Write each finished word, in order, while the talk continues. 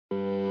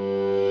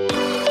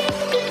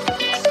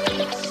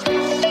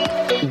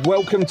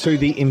Welcome to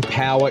the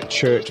Empower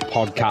Church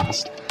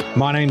podcast.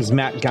 My name's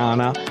Matt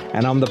Garner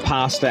and I'm the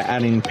pastor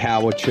at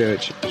Empower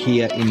Church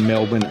here in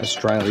Melbourne,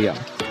 Australia.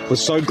 We're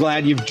so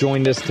glad you've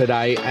joined us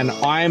today, and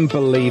I am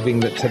believing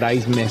that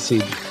today's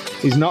message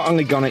is not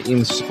only going to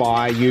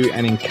inspire you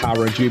and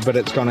encourage you, but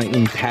it's going to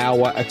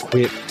empower,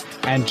 equip,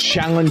 and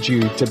challenge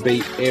you to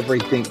be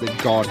everything that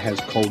God has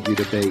called you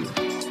to be.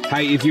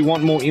 Hey, if you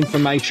want more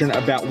information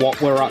about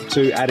what we're up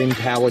to at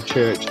Empower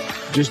Church,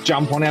 just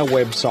jump on our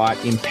website,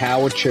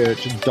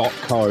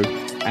 empowerchurch.co,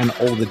 and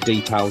all the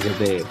details are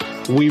there.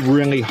 We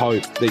really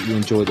hope that you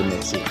enjoy the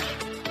message.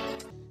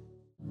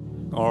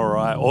 All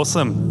right,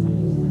 awesome.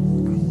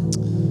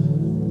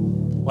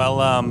 Well,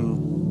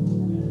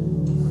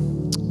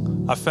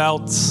 I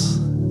felt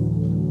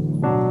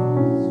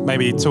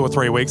maybe 2 or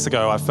 3 weeks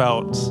ago, I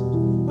felt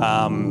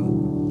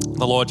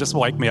the Lord just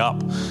wake me up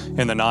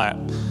in the night.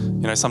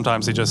 You know,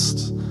 sometimes He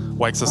just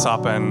wakes us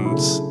up and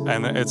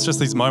it's just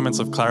these moments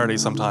of clarity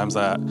sometimes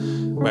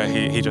where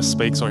he just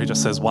speaks, or He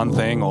just says one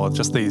thing, or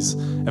just these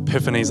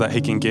epiphanies that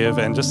He can give.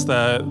 And just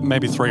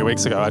maybe 3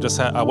 weeks ago,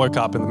 I woke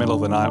up in the middle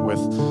of the night with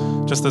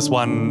just this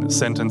one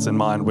sentence in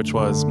mind, which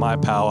was, "My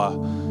power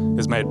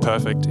is made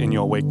perfect in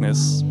your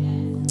weakness."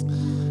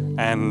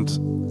 And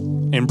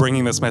in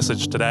bringing this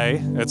message today,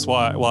 it's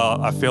why,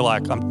 well, I feel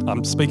like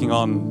I'm speaking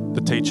on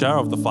the teacher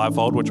of the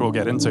fivefold, which we'll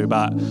get into,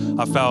 but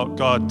I felt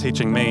God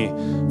teaching me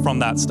from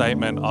that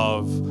statement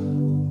of,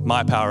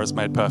 my power is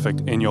made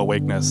perfect in your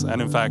weakness.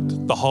 And in fact,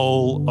 the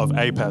whole of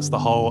APES, the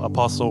whole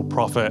apostle,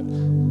 prophet,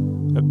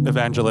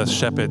 evangelist,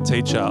 shepherd,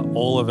 teacher,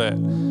 all of it,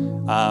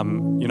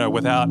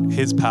 without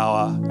His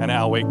power and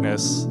our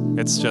weakness,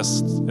 it's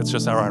just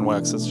our own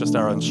works. It's just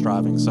our own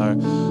striving. So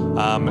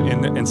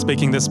in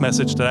speaking this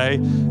message today,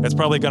 it's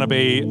probably going to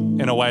be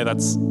in a way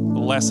that's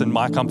less in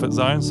my comfort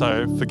zone.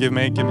 So forgive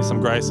me, give me some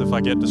grace if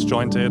I get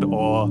disjointed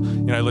or,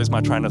 lose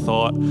my train of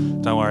thought.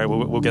 Don't worry,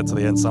 we'll get to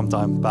the end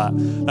sometime. But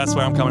that's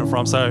where I'm coming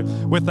from. So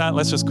with that,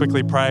 let's just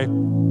quickly pray.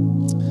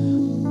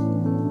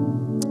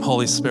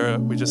 Holy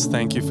Spirit, we just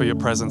thank You for Your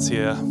presence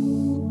here.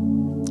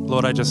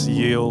 Lord, I just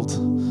yield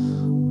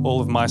all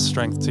of my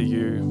strength to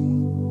You.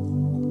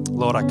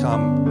 Lord, I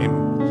come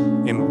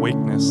in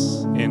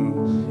weakness,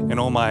 in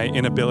all my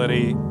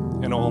inability,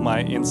 in all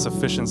my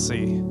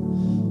insufficiency.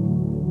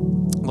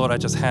 Lord, I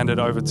just hand it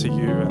over to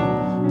You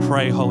and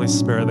pray, Holy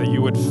Spirit, that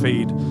You would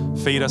feed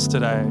us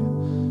today.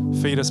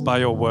 Feed us by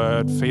Your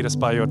word, feed us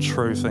by Your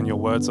truth and Your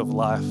words of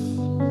life.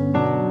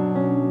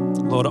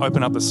 Lord,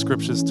 open up the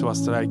scriptures to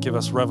us today. Give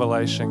us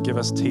revelation, give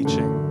us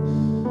teaching.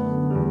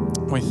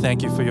 We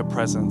thank You for Your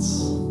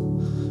presence.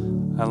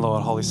 And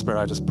Lord, Holy Spirit,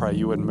 I just pray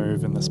You would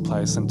move in this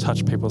place and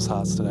touch people's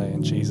hearts today.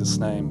 In Jesus'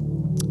 name,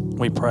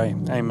 we pray.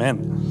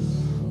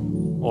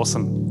 Amen.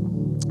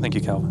 Awesome. Thank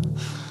you, Calvin.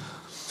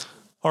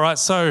 All right,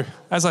 so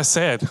as I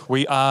said,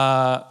 we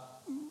are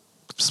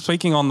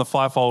speaking on the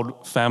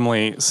Fivefold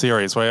Family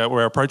series.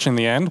 We're approaching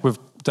the end. We've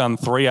done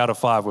 3 out of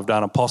 5. We've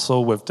done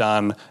apostle, we've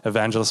done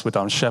evangelist, we've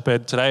done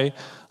shepherd. Today,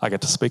 I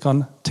get to speak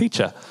on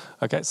teacher.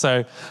 Okay,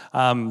 so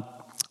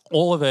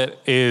all of it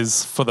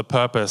is for the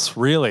purpose,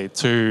 really,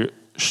 to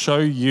show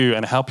you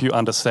and help you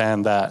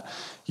understand that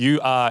you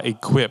are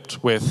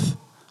equipped with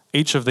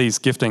each of these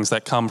giftings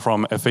that come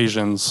from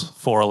Ephesians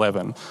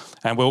 4:11.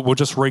 And we'll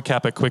just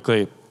recap it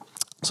quickly.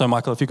 So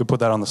Michael, if you could put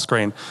that on the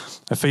screen.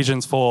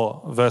 Ephesians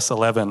 4, verse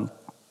 11.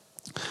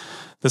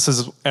 This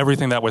is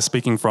everything that we're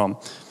speaking from.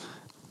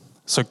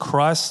 So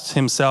Christ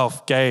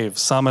Himself gave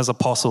some as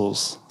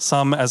apostles,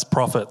 some as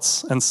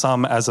prophets, and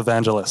some as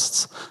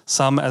evangelists,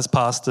 some as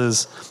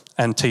pastors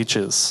and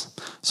teachers.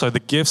 So the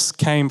gifts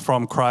came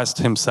from Christ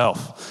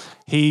Himself.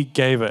 He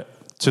gave it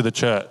to the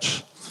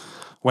church.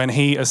 When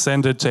He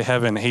ascended to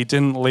heaven, He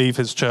didn't leave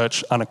His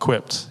church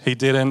unequipped. He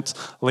didn't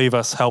leave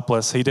us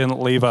helpless. He didn't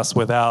leave us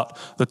without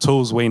the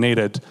tools we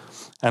needed.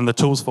 And the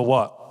tools for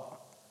what?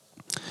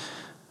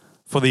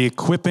 For the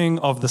equipping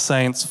of the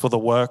saints for the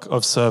work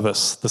of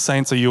service. The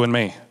saints are you and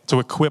me, to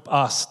equip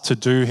us to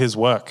do His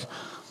work.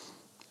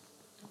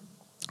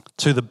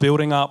 To the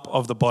building up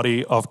of the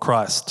body of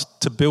Christ,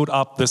 to build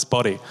up this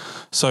body.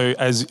 So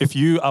as if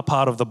you are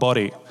part of the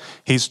body,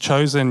 He's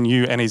chosen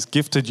you and He's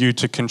gifted you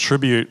to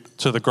contribute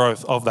to the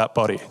growth of that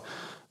body.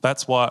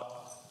 That's what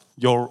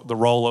the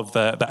role of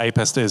the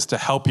APEST is, to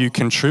help you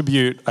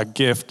contribute a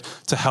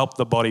gift to help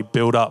the body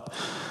build up.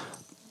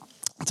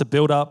 To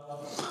build up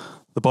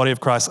the body of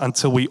Christ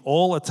until we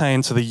all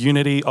attain to the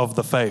unity of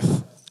the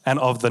faith and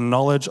of the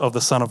knowledge of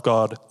the Son of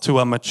God, to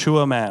a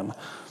mature man,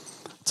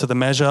 to the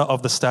measure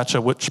of the stature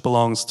which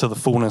belongs to the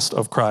fullness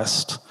of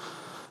Christ.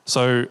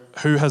 So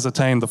who has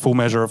attained the full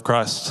measure of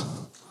Christ?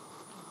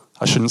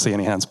 I shouldn't see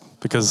any hands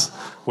because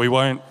we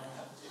won't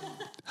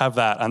have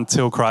that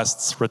until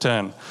Christ's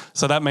return.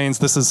 So that means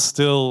this is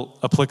still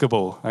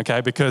applicable,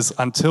 okay? Because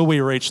until we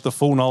reach the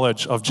full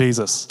knowledge of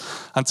Jesus,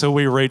 until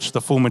we reach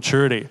the full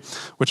maturity,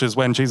 which is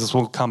when Jesus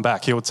will come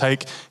back, He will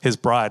take His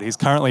bride. He's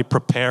currently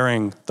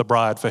preparing the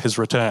bride for His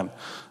return,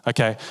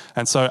 okay?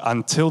 And so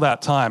until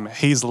that time,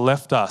 He's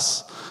left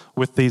us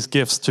with these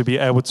gifts to be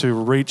able to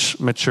reach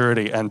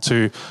maturity and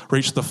to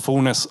reach the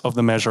fullness of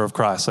the measure of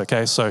Christ,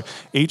 okay? So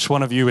each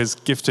one of you is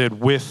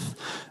gifted with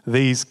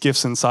these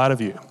gifts inside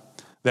of you.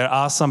 There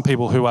are some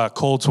people who are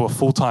called to a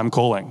full-time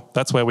calling.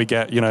 That's where we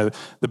get,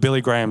 the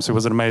Billy Grahams, who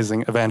was an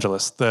amazing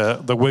evangelist,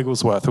 the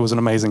Wigglesworth, who was an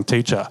amazing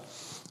teacher,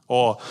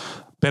 or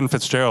Ben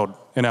Fitzgerald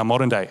in our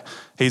modern day.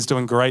 He's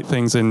doing great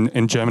things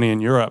in Germany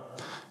and Europe.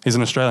 He's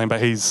an Australian,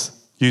 but he's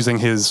using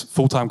his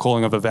full-time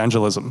calling of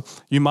evangelism.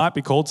 You might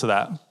be called to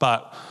that,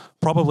 but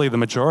probably the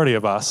majority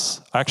of us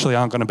actually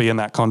aren't going to be in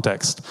that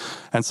context.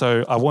 And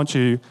so I want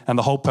you, and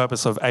the whole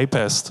purpose of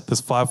APEST,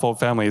 this fivefold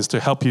family, is to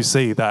help you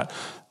see that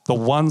the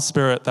one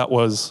Spirit that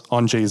was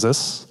on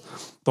Jesus,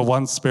 the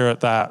one Spirit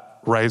that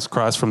raised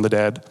Christ from the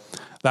dead,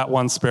 that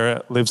one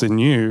Spirit lives in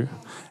you.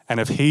 And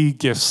if he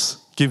gives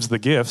the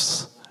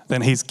gifts,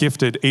 then he's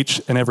gifted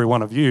each and every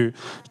one of you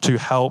to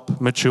help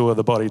mature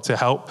the body, to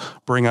help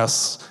bring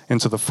us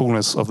into the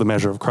fullness of the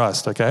measure of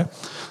Christ, okay?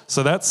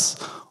 So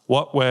that's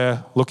what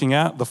we're looking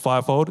at, the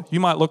fivefold. You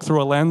might look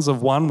through a lens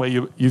of one where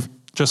you've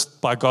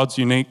just by God's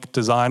unique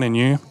design in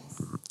you,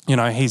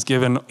 he's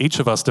given each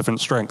of us different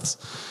strengths.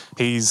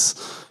 He's,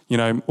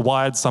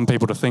 wired some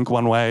people to think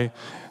one way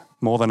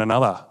more than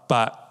another.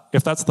 But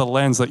if that's the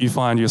lens that you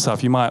find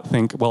yourself, you might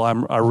think, well,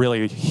 I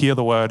really hear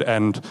the word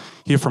and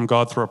hear from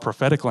God through a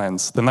prophetic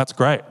lens. Then that's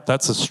great.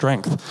 That's a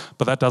strength.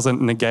 But that doesn't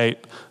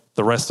negate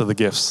the rest of the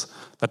gifts.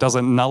 That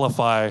doesn't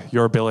nullify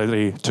your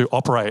ability to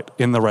operate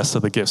in the rest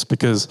of the gifts,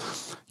 because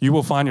you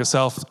will find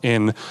yourself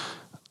in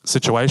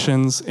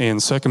situations, in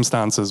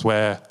circumstances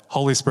where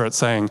Holy Spirit's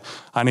saying,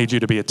 I need you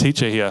to be a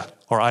teacher here,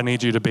 or I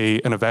need you to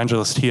be an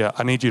evangelist here.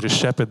 I need you to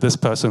shepherd this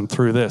person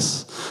through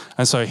this.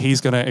 And so he's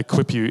going to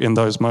equip you in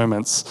those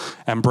moments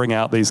and bring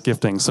out these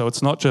giftings. So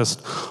it's not just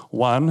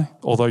one,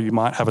 although you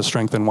might have a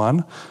strength in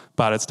one,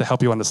 but it's to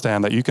help you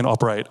understand that you can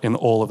operate in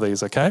all of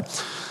these, okay?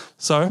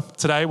 So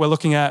today we're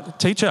looking at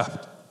teacher.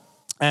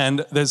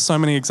 And there's so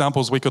many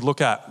examples we could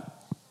look at.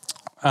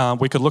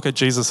 We could look at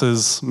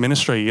Jesus's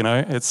ministry,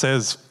 It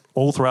says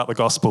all throughout the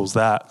Gospels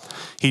that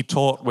he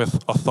taught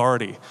with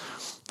authority,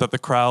 that the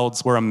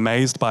crowds were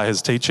amazed by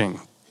his teaching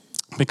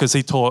because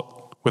he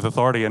taught with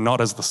authority and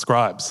not as the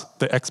scribes,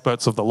 the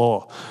experts of the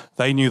law.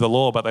 They knew the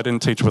law, but they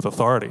didn't teach with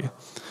authority.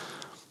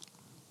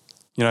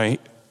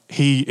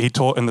 He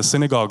taught in the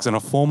synagogues in a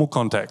formal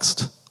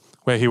context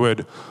where he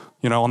would,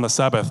 on the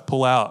Sabbath,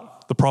 pull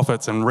out the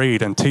prophets and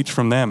read and teach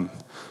from them.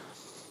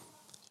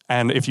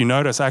 And if you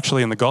notice,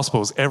 actually in the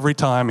Gospels, every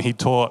time he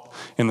taught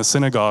in the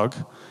synagogue,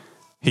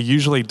 he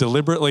usually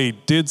deliberately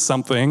did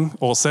something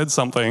or said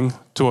something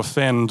to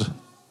offend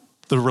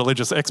the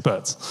religious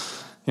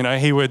experts.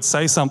 He would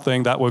say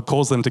something that would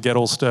cause them to get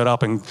all stirred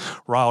up and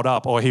riled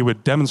up, or he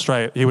would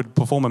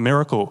perform a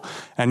miracle.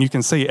 And you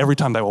can see every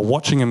time they were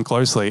watching him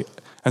closely.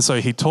 And so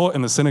he taught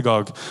in the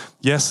synagogue,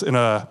 yes, in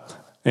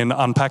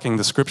unpacking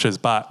the scriptures,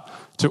 but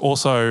to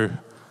also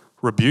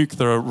rebuke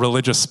the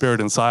religious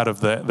spirit inside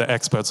of the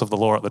experts of the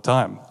law at the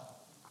time.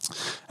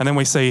 And then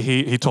we see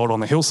he taught on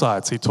the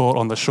hillsides, he taught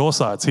on the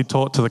shoresides, he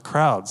taught to the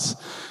crowds,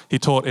 he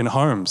taught in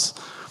homes.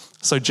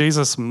 So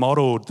Jesus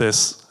modeled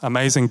this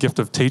amazing gift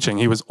of teaching.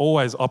 He was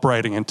always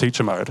operating in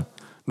teacher mode,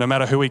 no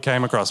matter who he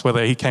came across,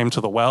 whether he came to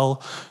the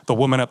well, the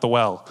woman at the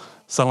well,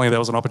 suddenly there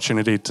was an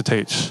opportunity to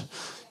teach.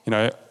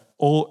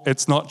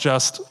 It's not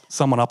just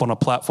someone up on a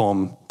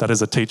platform that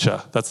is a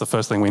teacher. That's the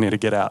first thing we need to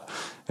get out.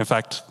 In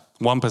fact,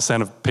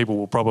 1% of people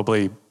will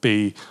probably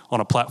be on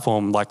a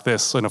platform like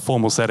this in a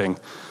formal setting,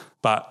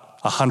 but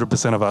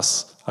 100% of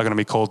us are going to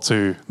be called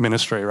to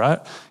ministry, right?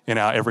 In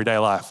our everyday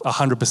life.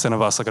 100%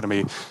 of us are going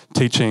to be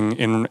teaching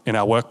in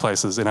our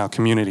workplaces, in our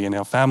community, in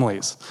our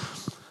families.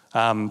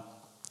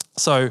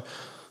 So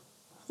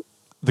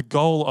the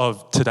goal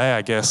of today,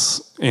 I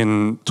guess,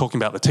 in talking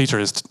about the teacher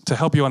is to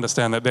help you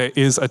understand that there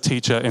is a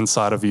teacher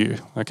inside of you,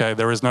 okay?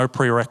 There is no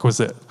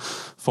prerequisite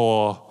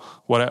for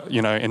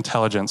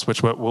intelligence,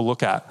 which we'll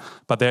look at,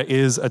 but there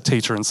is a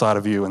teacher inside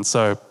of you. And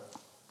so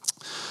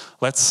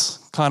let's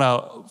kind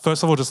of,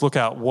 first of all, just look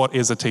at what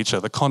is a teacher,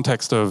 the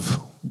context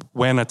of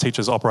when a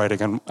teacher's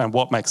operating and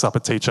what makes up a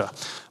teacher.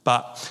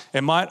 But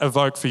it might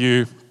evoke for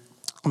you,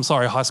 I'm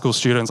sorry, high school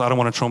students, I don't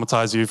want to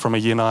traumatize you from a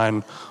year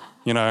 9,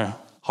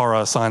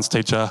 horror science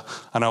teacher.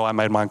 I know I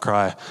made mine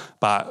cry,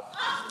 but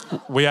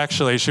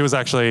she was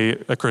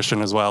actually a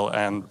Christian as well,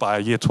 and by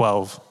year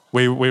 12,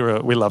 we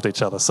loved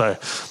each other, so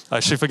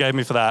she forgave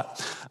me for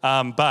that.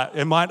 But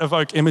it might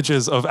evoke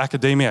images of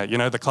academia,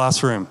 the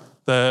classroom,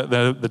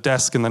 the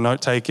desk and the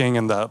note-taking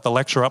and the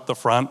lecture up the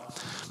front.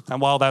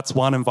 And while that's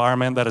one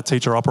environment that a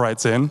teacher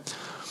operates in,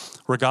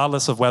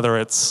 regardless of whether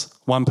it's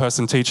one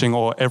person teaching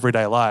or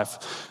everyday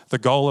life, the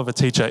goal of a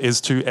teacher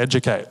is to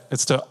educate.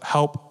 It's to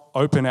help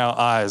open our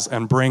eyes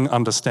and bring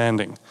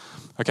understanding.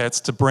 Okay, it's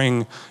to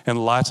bring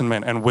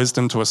enlightenment and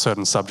wisdom to a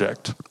certain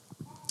subject.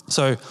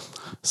 So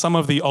some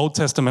of the Old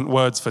Testament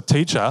words for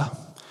teacher,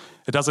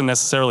 it doesn't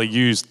necessarily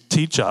use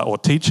teacher or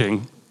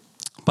teaching,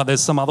 but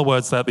there's some other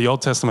words that the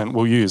Old Testament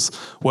will use.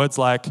 Words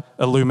like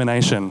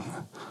illumination,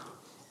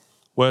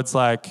 words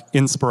like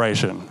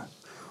inspiration,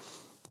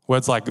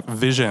 words like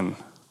vision.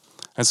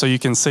 And so you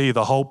can see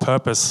the whole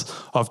purpose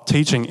of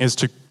teaching is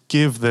to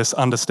give this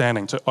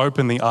understanding, to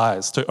open the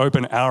eyes, to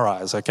open our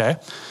eyes, okay?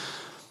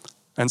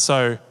 And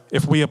so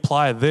if we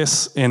apply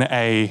this in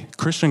a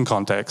Christian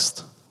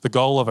context, the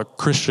goal of a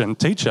Christian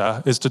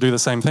teacher is to do the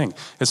same thing,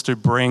 is to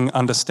bring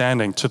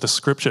understanding to the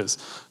scriptures,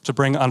 to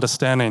bring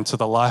understanding to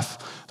the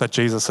life that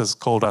Jesus has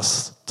called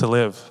us to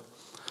live,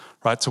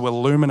 right? To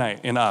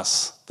illuminate in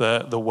us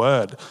the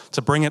word,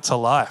 to bring it to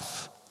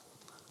life.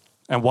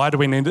 And why do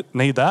we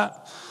need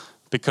that?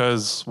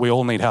 Because we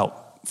all need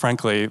help.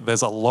 Frankly,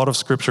 there's a lot of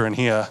scripture in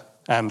here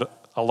and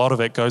a lot of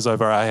it goes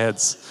over our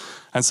heads.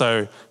 And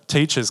so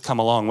teachers come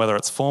along, whether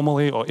it's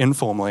formally or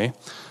informally,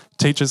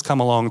 teachers come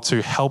along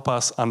to help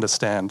us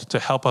understand, to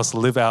help us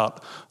live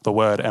out the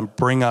word and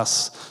bring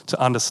us to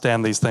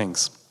understand these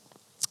things.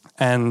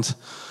 And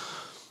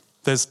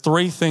there's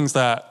three things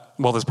that,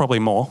 well, there's probably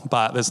more,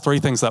 but there's three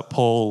things that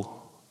Paul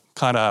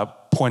kind of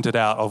pointed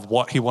out of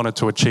what he wanted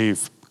to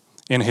achieve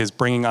in his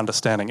bringing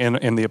understanding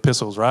in the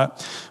epistles, right?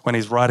 When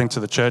he's writing to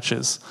the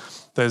churches,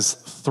 there's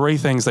three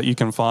things that you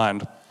can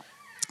find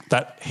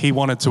that he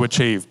wanted to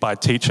achieve by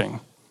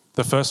teaching.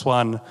 The first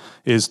one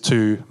is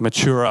to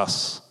mature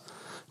us.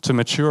 To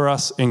mature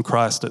us in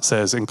Christ, it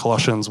says in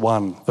Colossians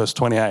 1, verse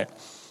 28.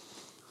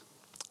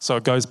 So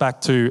it goes back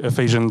to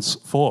Ephesians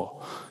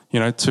 4,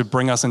 to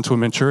bring us into a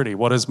maturity.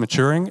 What is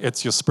maturing?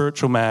 It's your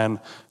spiritual man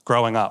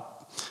growing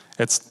up.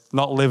 It's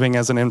not living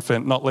as an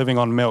infant, not living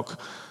on milk,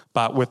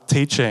 but with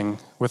teaching,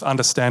 with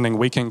understanding,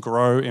 we can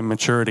grow in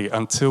maturity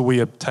until we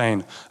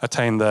attain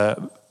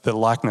the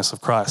likeness of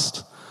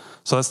Christ.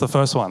 So that's the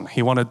first one.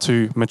 He wanted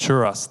to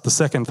mature us. The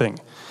second thing,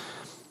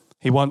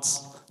 he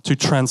wants to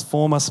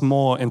transform us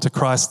more into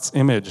Christ's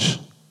image.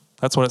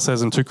 That's what it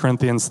says in 2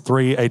 Corinthians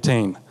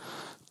 3:18.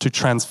 To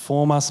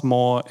transform us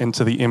more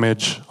into the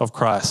image of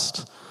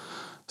Christ.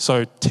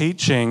 So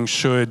teaching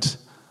should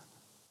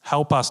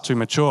help us to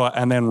mature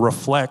and then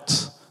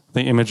reflect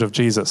the image of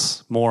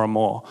Jesus more and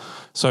more.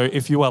 So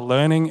if you are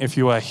learning, if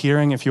you are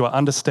hearing, if you are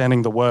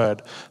understanding the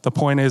word, the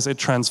point is it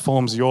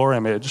transforms your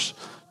image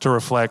to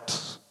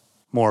reflect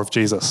more of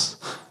Jesus.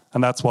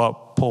 And that's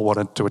what Paul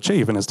wanted to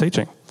achieve in his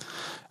teaching.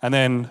 And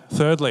then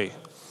thirdly,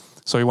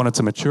 so he wanted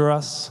to mature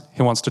us,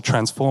 he wants to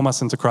transform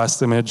us into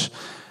Christ's image,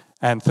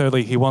 and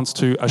thirdly, he wants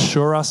to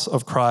assure us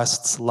of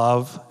Christ's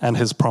love and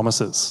his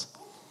promises.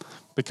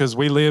 Because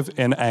we live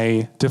in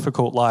a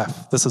difficult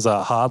life. This is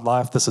a hard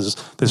life,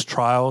 there's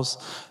trials,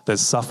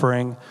 there's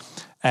suffering,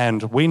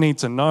 and we need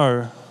to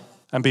know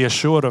and be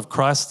assured of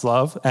Christ's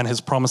love and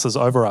his promises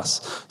over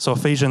us. So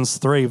Ephesians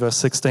 3, verse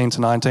 16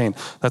 to 19,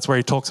 that's where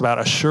he talks about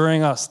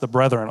assuring us, the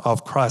brethren,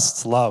 of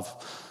Christ's love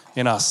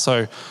in us.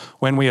 So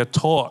when we are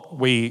taught,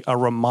 we are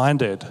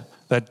reminded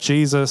that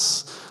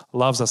Jesus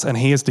loves us and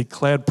he has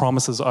declared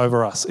promises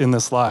over us in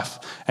this life.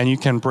 And you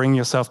can bring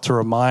yourself to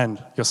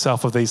remind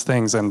yourself of these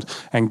things and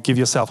give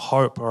yourself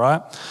hope, all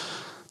right?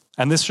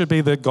 And this should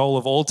be the goal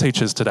of all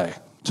teachers today,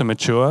 to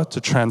mature,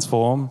 to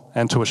transform,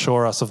 and to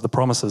assure us of the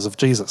promises of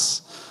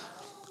Jesus.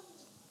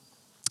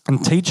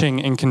 And teaching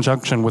in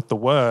conjunction with the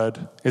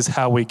word is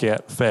how we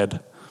get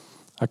fed.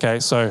 Okay,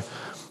 so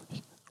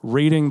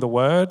reading the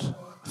word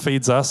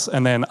feeds us,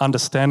 and then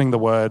understanding the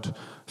word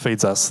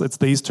feeds us. It's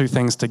these two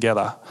things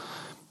together.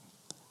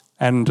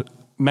 And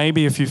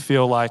maybe if you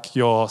feel like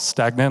you're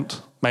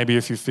stagnant, maybe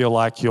if you feel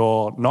like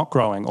you're not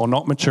growing or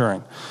not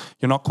maturing,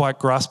 you're not quite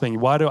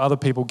grasping, why do other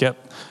people get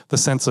the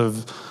sense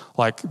of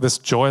like this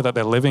joy that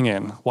they're living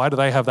in? Why do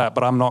they have that,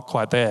 but I'm not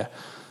quite there?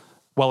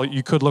 Well,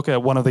 you could look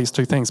at one of these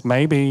two things.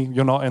 Maybe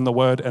you're not in the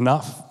word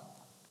enough.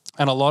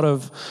 And a lot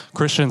of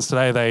Christians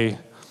today,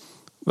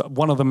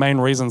 one of the main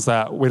reasons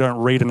that we don't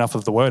read enough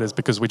of the word is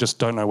because we just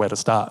don't know where to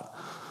start.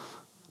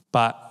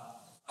 But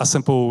a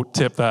simple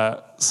tip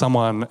that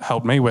someone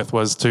helped me with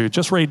was to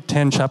just read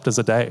 10 chapters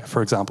a day,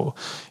 for example.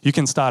 You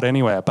can start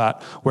anywhere,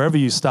 but wherever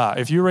you start,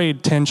 if you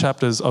read 10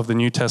 chapters of the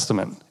New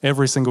Testament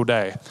every single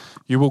day,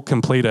 you will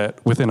complete it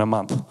within a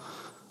month.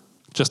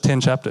 Just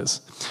 10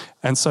 chapters.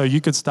 And so you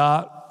could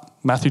start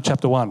Matthew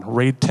chapter 1,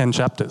 read 10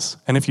 chapters.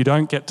 And if you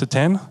don't get to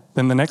 10,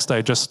 then the next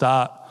day just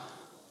start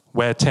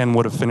where 10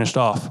 would have finished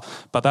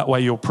off. But that way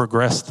you'll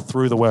progress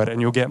through the word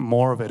and you'll get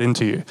more of it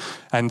into you.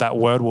 And that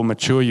word will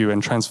mature you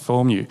and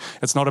transform you.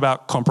 It's not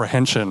about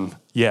comprehension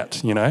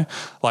yet,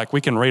 Like we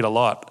can read a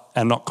lot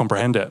and not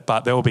comprehend it,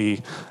 but there will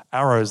be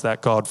arrows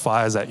that God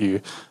fires at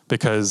you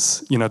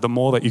because, the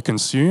more that you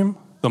consume,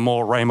 the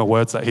more rhema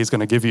words that he's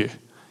going to give you.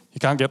 You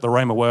can't get the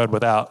rhema word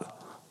without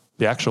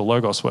the actual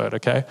logos word,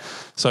 okay?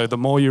 So the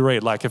more you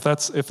read, like if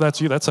that's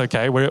you, that's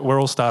okay. We're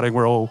all starting,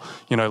 we're all,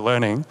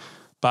 learning.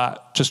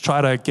 But just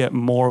try to get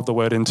more of the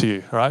word into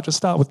you, all right? Just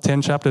start with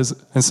 10 chapters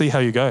and see how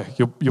you go.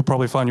 You'll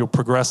probably find you'll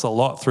progress a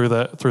lot through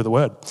the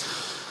word.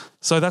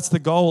 So that's the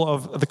goal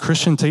of the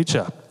Christian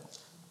teacher.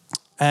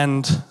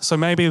 And so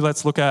maybe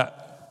let's look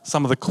at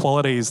some of the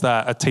qualities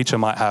that a teacher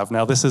might have.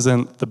 Now, this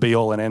isn't the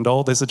be-all and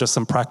end-all. These are just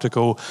some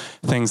practical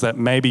things that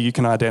maybe you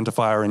can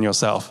identify in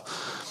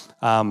yourself.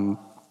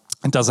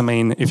 It doesn't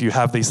mean if you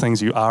have these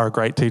things, you are a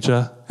great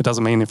teacher. It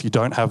doesn't mean if you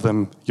don't have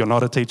them, you're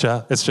not a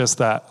teacher. It's just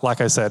that,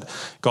 like I said,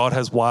 God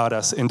has wired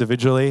us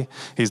individually.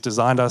 He's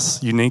designed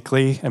us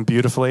uniquely and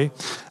beautifully.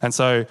 And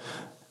so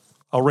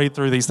I'll read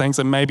through these things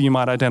and maybe you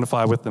might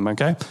identify with them,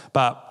 okay?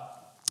 But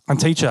a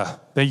teacher,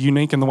 they're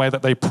unique in the way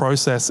that they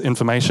process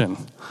information.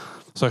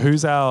 So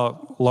who's our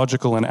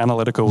logical and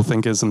analytical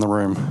thinkers in the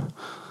room?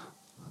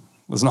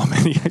 There's not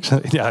many,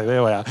 actually. Yeah,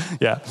 there we are.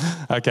 Yeah,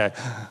 okay.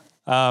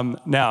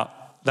 Now,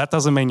 that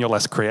doesn't mean you're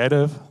less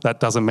creative. That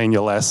doesn't mean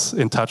you're less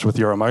in touch with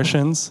your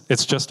emotions.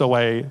 It's just a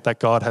way that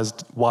God has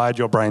wired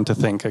your brain to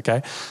think,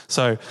 okay?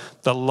 So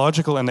the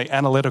logical and the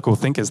analytical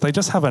thinkers, they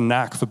just have a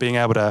knack for being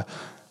able to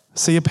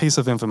see a piece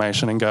of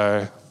information and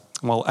go,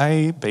 well,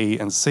 A, B,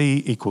 and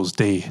C equals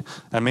D.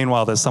 And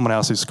meanwhile, there's someone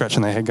else who's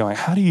scratching their head going,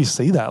 how do you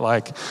see that?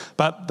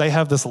 But they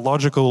have this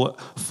logical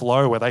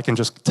flow where they can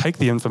just take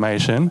the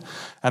information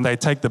and they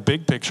take the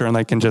big picture and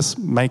they can just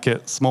make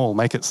it small,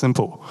 make it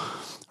simple.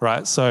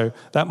 Right? So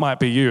that might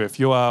be you. If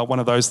you are one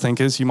of those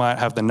thinkers, you might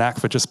have the knack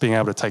for just being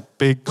able to take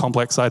big,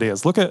 complex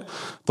ideas. Look at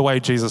the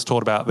way Jesus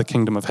taught about the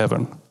kingdom of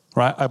heaven,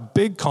 right? A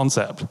big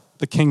concept,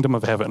 the kingdom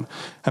of heaven.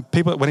 And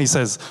people, when he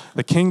says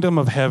the kingdom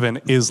of heaven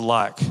is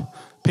like,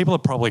 people are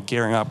probably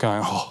gearing up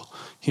going, oh,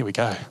 here we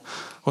go.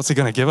 What's he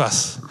going to give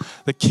us?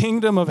 The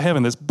kingdom of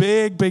heaven, this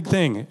big, big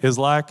thing, is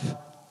like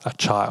a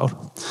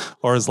child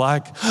or is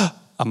like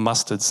a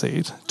mustard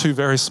seed. Two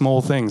very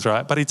small things,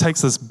 right? But he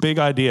takes this big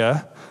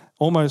idea,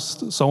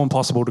 almost so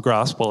impossible to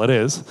grasp, well, it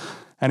is,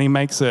 and he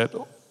makes it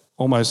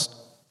almost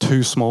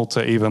too small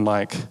to even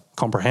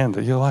comprehend.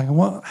 You're like,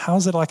 what? How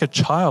is it like a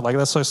child?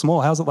 That's so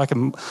small. How is it like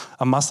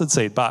a mustard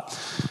seed? But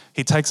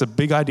he takes a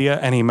big idea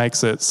and he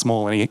makes it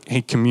small, and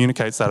he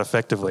communicates that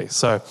effectively.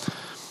 So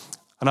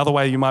another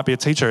way you might be a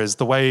teacher is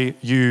the way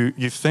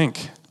you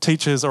think.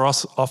 Teachers are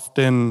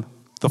often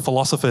the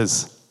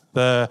philosophers,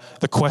 the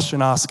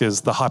question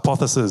askers, the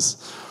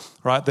hypothesis.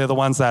 Right? They're the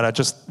ones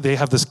that they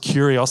have this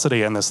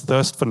curiosity and this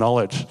thirst for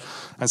knowledge.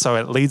 And so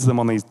it leads them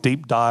on these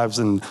deep dives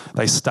and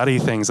they study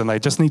things and they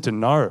just need to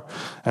know.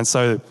 And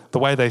so the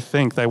way they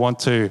think, they want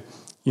to,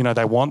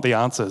 they want the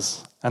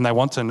answers and they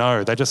want to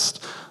know.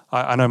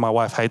 I know my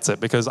wife hates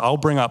it because I'll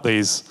bring up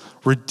these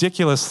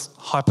ridiculous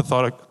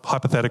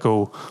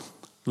hypothetical,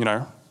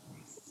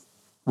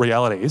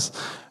 realities.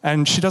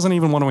 And she doesn't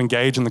even want to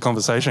engage in the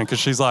conversation because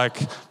she's like,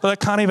 but that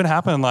can't even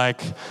happen.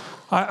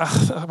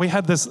 We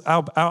had this,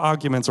 our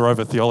arguments are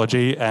over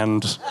theology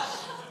and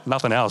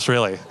nothing else,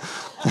 really.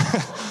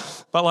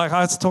 But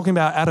I was talking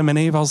about Adam and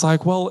Eve, I was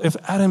like, well, if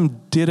Adam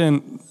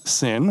didn't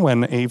sin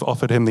when Eve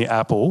offered him the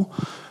apple,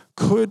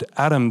 could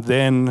Adam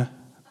then,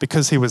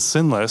 because he was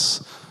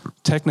sinless,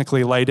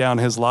 technically lay down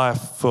his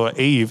life for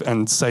Eve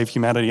and save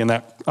humanity in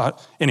that?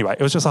 Anyway,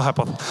 it was just a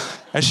hypothesis.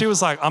 And she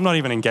was like, I'm not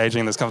even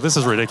engaging in this conversation. This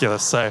is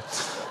ridiculous.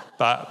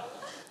 But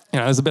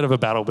there's a bit of a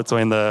battle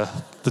between the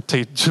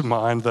teacher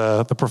mind,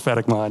 the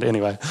prophetic mind,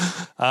 anyway.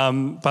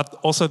 But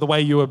also the way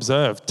you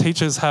observe.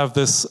 Teachers have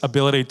this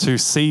ability to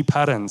see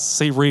patterns,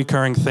 see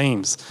recurring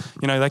themes.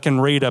 They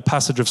can read a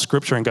passage of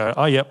scripture and go,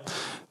 oh, yep,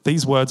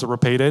 these words are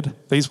repeated.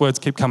 These words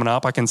keep coming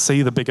up. I can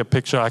see the bigger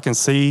picture. I can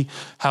see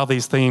how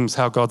these themes,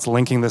 how God's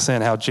linking this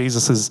in, how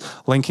Jesus is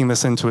linking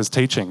this into his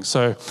teaching.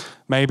 So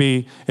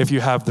maybe if you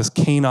have this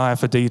keen eye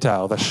for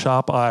detail, the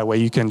sharp eye where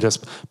you can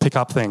just pick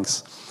up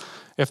things.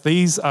 If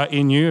these are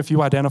in you, if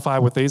you identify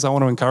with these, I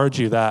want to encourage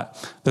you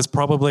that there's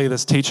probably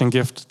this teaching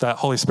gift that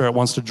Holy Spirit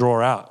wants to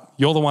draw out.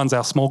 You're the ones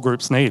our small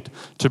groups need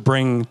to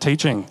bring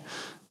teaching,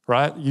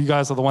 right? You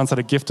guys are the ones that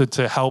are gifted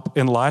to help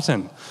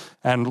enlighten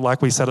and,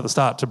 like we said at the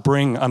start, to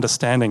bring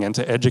understanding and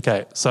to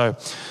educate. So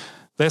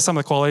there's some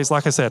of the qualities.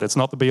 Like I said, it's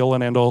not the be-all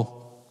and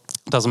end-all.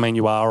 It doesn't mean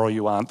you are or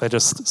you aren't. They're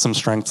just some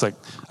strengths that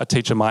a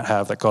teacher might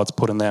have that God's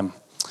put in them.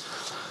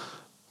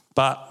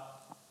 But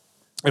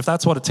if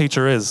that's what a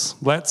teacher is,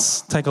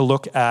 let's take a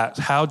look at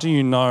how do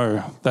you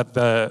know that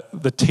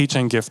the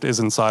teaching gift is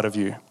inside of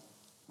you?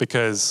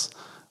 Because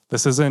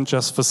this isn't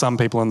just for some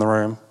people in the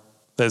room.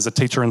 There's a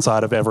teacher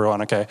inside of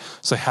everyone, okay?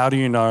 So how do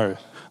you know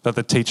that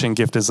the teaching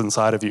gift is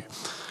inside of you?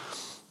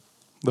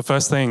 The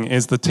first thing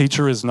is the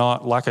teacher is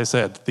not, like I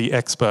said, the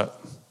expert.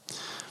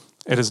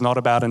 It is not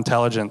about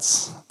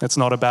intelligence. It's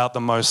not about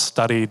the most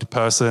studied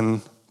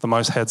person, the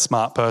most head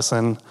smart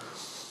person.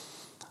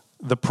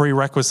 The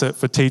prerequisite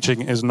for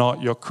teaching is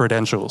not your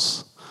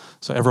credentials.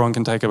 So everyone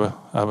can take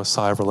a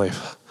sigh of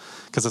relief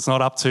because it's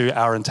not up to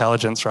our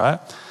intelligence, right?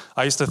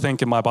 I used to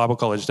think in my Bible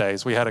college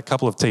days, we had a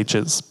couple of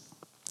teachers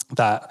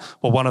that,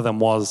 one of them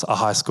was a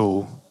high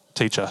school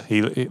teacher.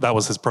 That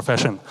was his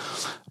profession.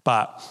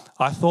 But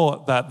I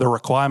thought that the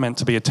requirement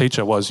to be a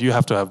teacher was you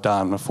have to have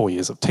done 4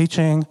 years of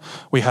teaching.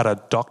 We had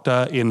a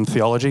doctor in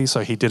theology, so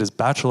he did his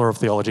Bachelor of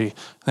Theology,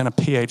 then a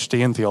PhD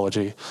in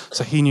theology.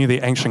 So he knew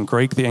the ancient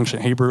Greek, the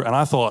ancient Hebrew, and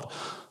I thought,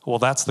 well,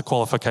 that's the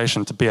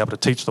qualification to be able to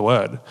teach the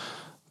word.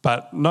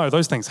 But no,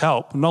 those things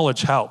help.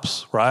 Knowledge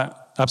helps, right?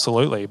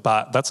 Absolutely.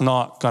 But that's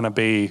not going to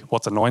be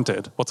what's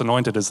anointed. What's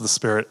anointed is the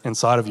Spirit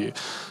inside of you.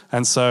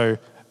 And so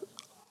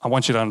I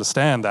want you to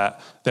understand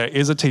that there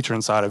is a teacher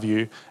inside of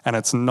you, and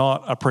it's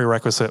not a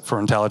prerequisite for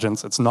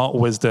intelligence. It's not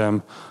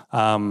wisdom.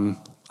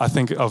 I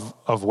think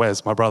of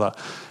Wes, my brother.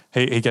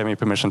 He gave me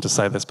permission to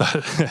say this,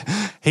 but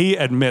he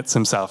admits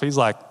himself. He's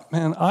like,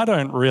 man, I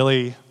don't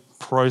really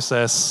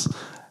process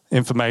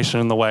information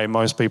in the way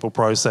most people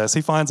process.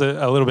 He finds it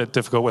a little bit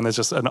difficult when there's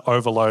just an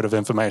overload of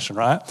information,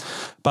 right?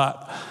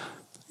 But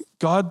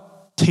God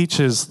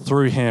teaches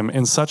through him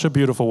in such a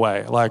beautiful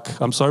way.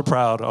 Like, I'm so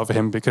proud of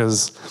him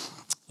because,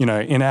 you know,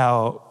 in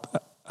our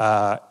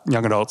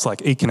young adults,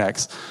 like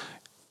E-Connects,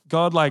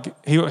 God,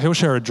 like, he'll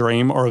share a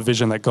dream or a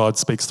vision that God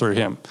speaks through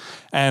him.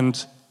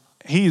 And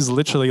he's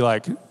literally,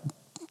 like,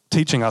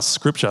 teaching us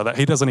scripture that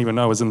he doesn't even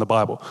know is in the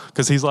Bible.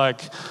 Because he's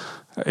like,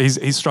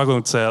 he's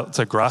struggling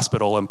to grasp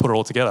it all and put it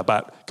all together.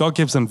 But God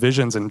gives him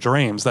visions and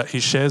dreams that he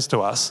shares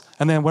to us.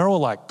 And then we're all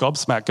like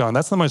gobsmacked going,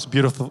 that's the most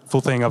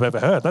beautiful thing I've ever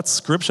heard. That's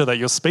scripture that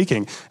you're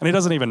speaking. And he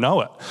doesn't even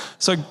know it.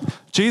 So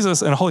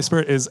Jesus and the Holy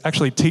Spirit is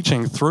actually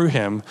teaching through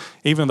him,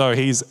 even though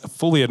he's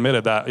fully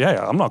admitted that,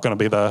 yeah, I'm not going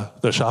to be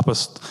the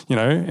sharpest, you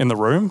know, in the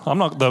room. I'm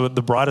not the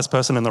brightest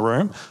person in the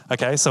room.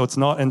 Okay, so it's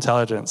not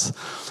intelligence.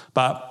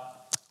 But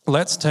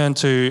let's turn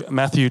to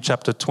Matthew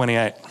chapter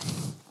 28.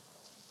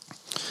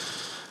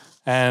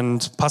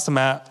 And Pastor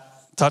Matt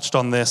touched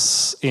on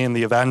this in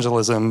the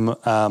evangelism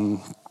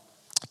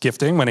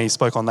gifting when he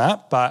spoke on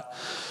that. But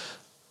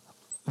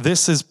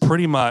this is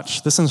pretty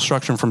much, this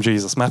instruction from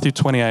Jesus, Matthew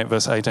 28,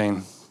 verse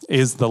 18,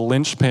 is the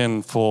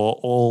linchpin for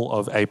all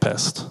of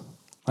APEST.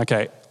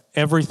 Okay,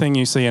 everything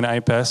you see in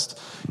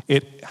APEST,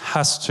 it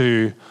has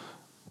to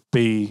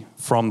be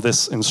from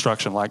this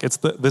instruction. Like,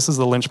 this is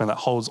the linchpin that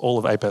holds all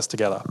of APEST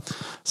together.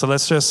 So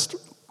let's just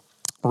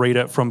read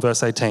it from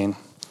verse 18.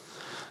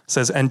 It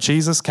says, and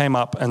Jesus came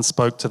up and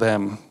spoke to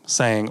them,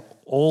 saying,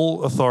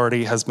 all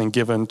authority has been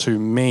given to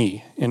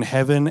me in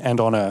heaven and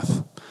on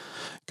earth.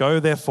 Go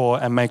therefore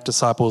and make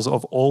disciples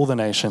of all the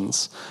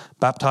nations,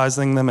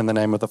 baptizing them in the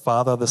name of the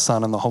Father, the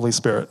Son, and the Holy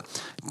Spirit,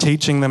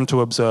 teaching them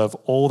to observe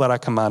all that I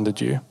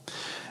commanded you.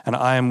 And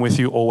I am with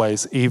you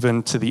always,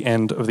 even to the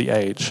end of the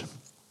age.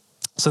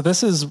 So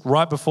this is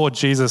right before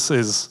Jesus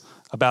is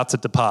about to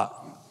depart.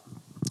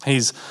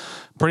 He's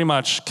pretty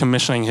much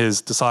commissioning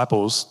his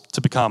disciples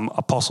to become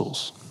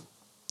apostles.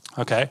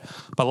 Okay,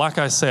 but like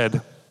I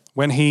said,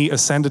 when he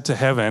ascended to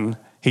heaven,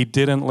 he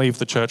didn't leave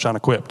the church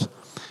unequipped.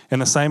 In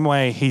the same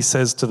way, he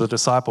says to the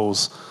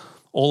disciples,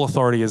 all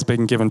authority has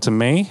been given to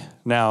me.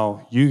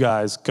 Now you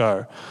guys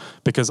go,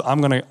 because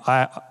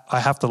I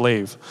have to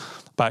leave,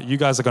 but you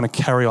guys are going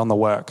to carry on the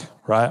work,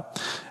 right?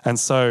 And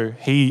so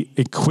he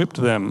equipped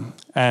them.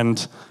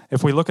 And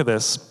if we look at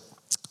this,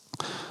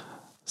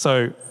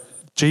 so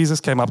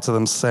Jesus came up to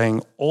them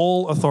saying,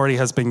 all authority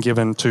has been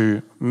given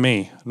to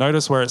me.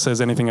 Notice where it says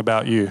anything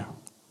about you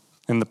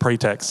in the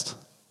pretext.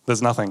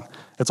 There's nothing.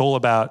 It's all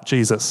about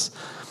Jesus.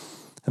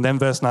 And then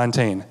verse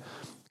 19,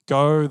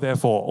 go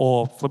therefore,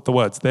 or flip the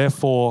words,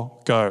 therefore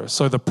go.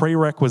 So the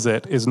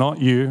prerequisite is not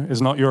you,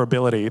 is not your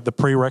ability. The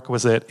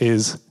prerequisite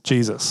is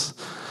Jesus.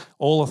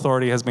 All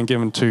authority has been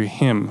given to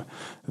him.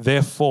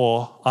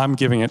 Therefore, I'm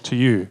giving it to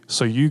you.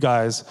 So you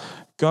guys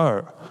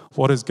go.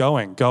 What is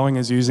going? Going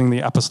is using the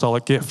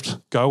apostolic gift.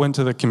 Go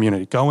into the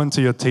community. Go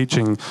into your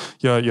teaching,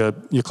 your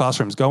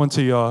classrooms. Go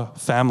into your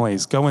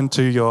families. Go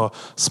into your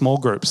small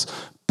groups.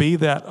 Be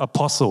that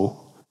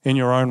apostle in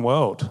your own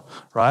world,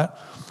 right?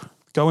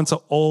 Go into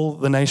all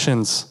the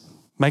nations.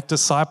 Make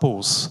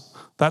disciples.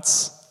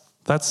 That's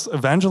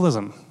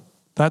evangelism.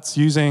 That's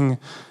using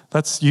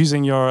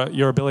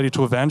your ability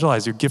to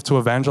evangelize, your gift to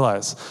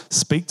evangelize.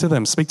 Speak to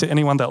them. Speak to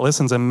anyone that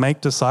listens and make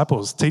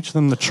disciples. Teach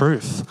them the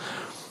truth.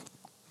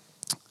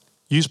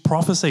 Use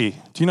prophecy.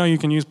 Do you know you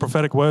can use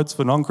prophetic words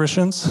for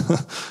non-Christians?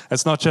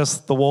 It's not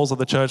just the walls of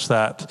the church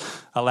that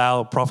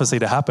allow prophecy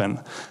to happen.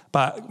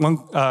 But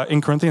in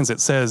Corinthians it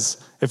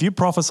says, if you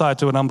prophesy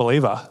to an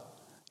unbeliever,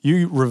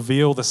 you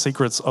reveal the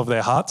secrets of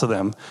their heart to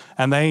them,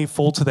 and they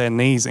fall to their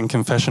knees in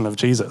confession of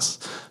Jesus.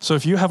 So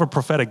if you have a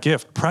prophetic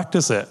gift,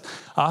 practice it.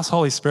 Ask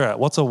Holy Spirit,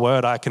 what's a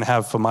word I can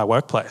have for my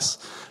workplace?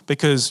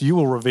 Because you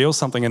will reveal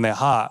something in their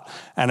heart,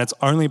 and it's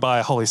only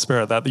by Holy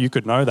Spirit that you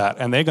could know that,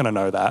 and they're going to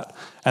know that,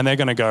 and they're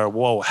going to go,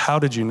 whoa, how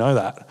did you know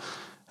that?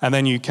 And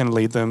then you can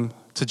lead them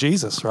to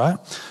Jesus, right?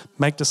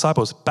 Make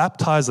disciples,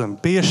 baptize them,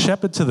 be a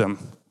shepherd to them,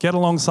 get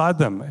alongside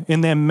them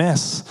in their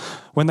mess.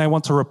 When they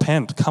want to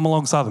repent, come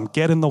alongside them,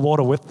 get in the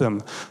water with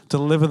them,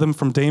 deliver them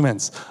from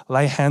demons,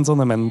 lay hands on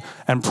them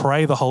and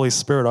pray the Holy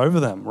Spirit over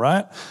them,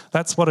 right?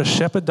 That's what a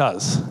shepherd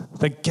does.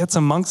 That gets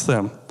amongst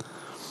them.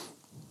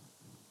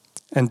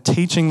 And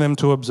teaching them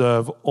to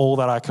observe all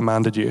that I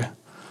commanded you.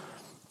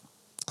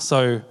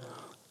 So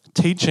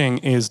teaching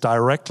is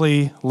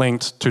directly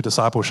linked to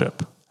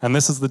discipleship. And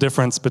this is the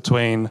difference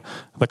between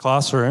the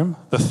classroom,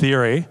 the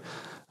theory,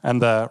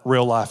 and the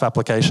real life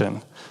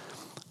application.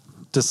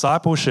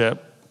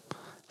 Discipleship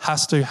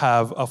has to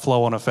have a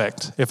flow-on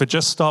effect. If it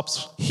just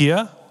stops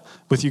here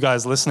with you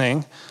guys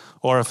listening,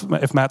 or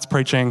if Matt's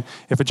preaching,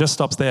 if it just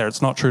stops there,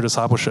 it's not true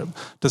discipleship.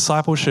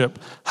 Discipleship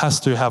has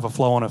to have a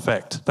flow-on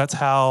effect. That's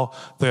how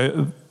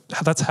the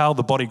that's how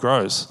the body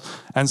grows.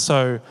 And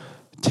so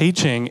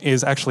teaching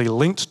is actually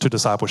linked to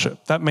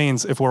discipleship. That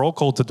means if we're all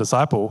called to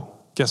disciple,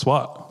 guess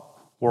what?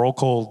 We're all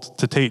called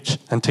to teach.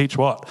 And teach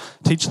what?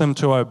 Teach them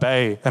to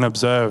obey and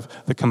observe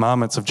the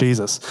commandments of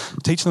Jesus.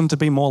 Teach them to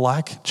be more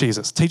like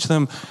Jesus. Teach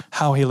them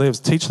how he lives.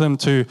 Teach them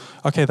to,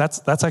 okay,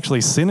 that's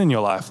actually sin in your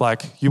life.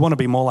 Like, you want to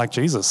be more like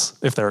Jesus,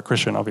 if they're a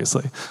Christian,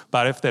 obviously.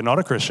 But if they're not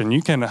a Christian,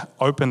 you can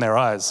open their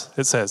eyes.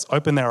 It says,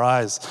 open their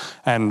eyes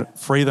and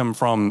free them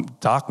from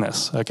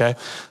darkness, okay?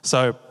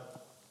 So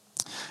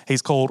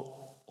he's called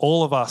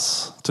all of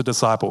us to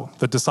disciple.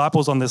 The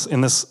disciples in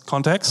this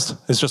context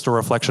is just a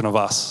reflection of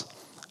us.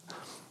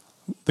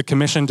 The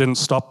commission didn't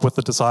stop with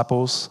the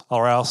disciples,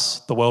 or else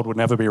the world would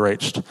never be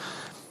reached.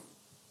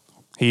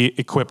 He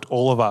equipped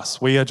all of us.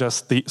 We are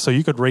just so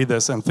you could read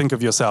this and think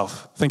of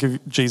yourself. Think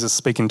of Jesus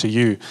speaking to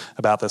you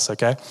about this,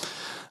 okay?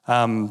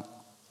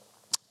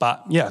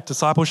 But yeah,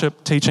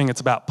 discipleship, teaching,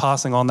 it's about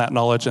passing on that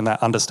knowledge and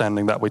that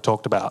understanding that we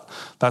talked about.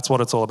 That's what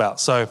it's all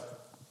about. So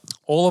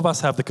all of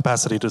us have the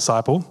capacity to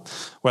disciple,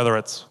 whether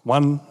it's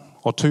 1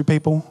 or 2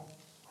 people,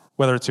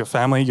 whether it's your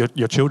family,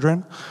 your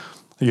children.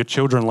 Your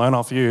children learn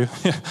off you.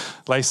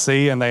 They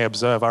see and they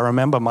observe. I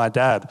remember my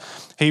dad,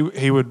 he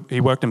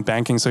worked in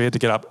banking, so he had to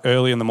get up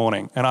early in the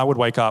morning. And I would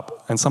wake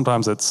up, and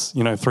sometimes it's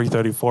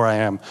 3:30, 4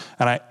 a.m.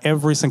 And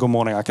every single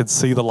morning I could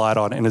see the light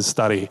on in his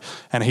study,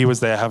 and he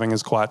was there having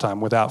his quiet time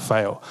without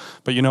fail.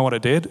 But you know what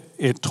it did?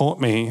 It taught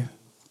me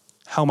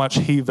how much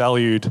he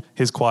valued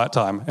his quiet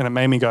time. And it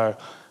made me go,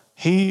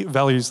 he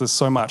values this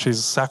so much.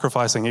 He's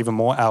sacrificing even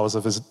more hours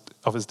of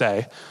his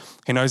day.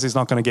 He knows he's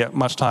not going to get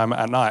much time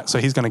at night, so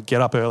he's going to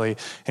get up early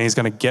and he's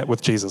going to get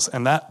with Jesus.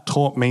 And that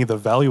taught me the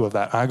value of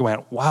that. I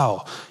went,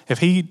 wow, if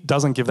he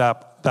doesn't give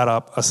that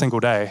up a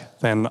single day,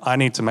 then I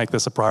need to make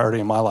this a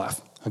priority in my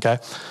life, okay?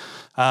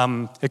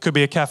 It could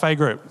be a cafe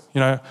group,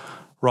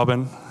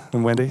 Robin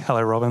and Wendy.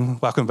 Hello, Robin.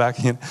 Welcome back.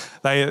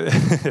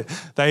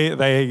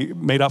 They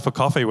meet up for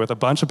coffee with a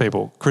bunch of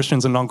people,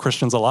 Christians and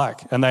non-Christians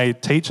alike, and they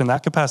teach in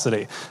that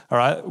capacity, all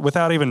right?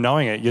 Without even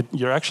knowing it,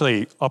 you're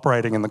actually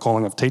operating in the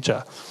calling of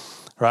teacher.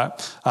 Right?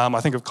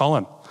 I think of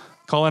Colin.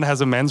 Colin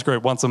has a men's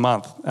group once a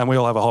month, and we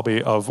all have a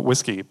hobby of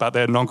whiskey, but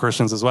they're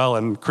non-Christians as well,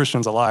 and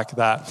Christians alike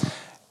that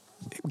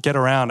get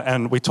around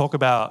and we talk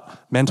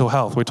about mental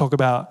health, we talk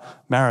about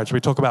marriage,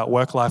 we talk about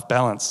work-life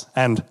balance,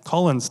 and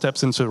Colin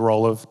steps into the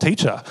role of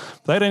teacher.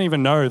 They don't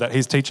even know that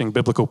he's teaching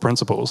biblical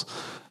principles,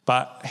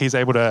 but he's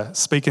able to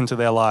speak into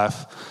their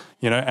life,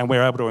 and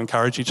we're able to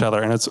encourage each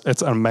other, and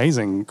it's an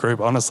amazing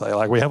group, honestly.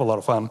 Like, we have a lot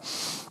of fun.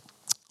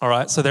 All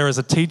right, so there is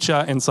a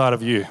teacher inside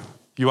of you.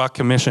 You are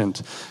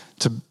commissioned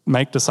to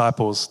make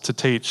disciples, to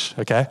teach,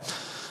 okay?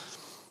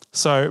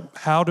 So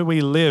how do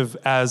we live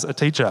as a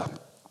teacher?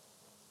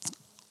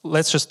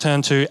 Let's just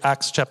turn to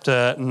Acts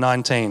chapter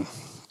 19.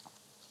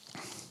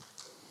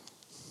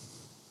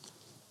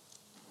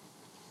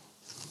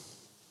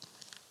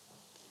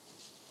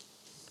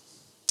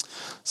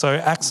 So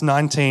Acts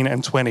 19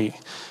 and 20,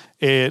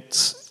 it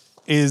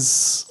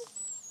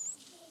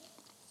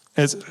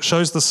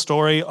shows the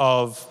story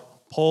of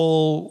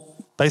Paul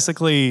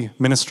basically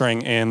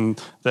ministering in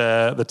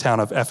the town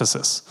of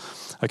Ephesus.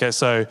 Okay,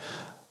 so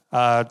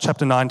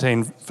chapter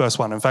 19, verse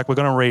 1. In fact, we're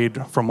going to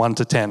read from 1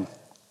 to 10.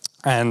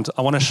 And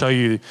I want to show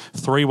you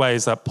 3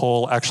 ways that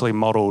Paul actually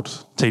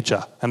modeled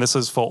teacher. And this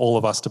is for all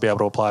of us to be able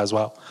to apply as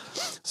well.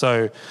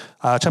 So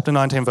chapter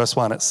 19, verse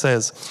 1, it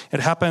says, "It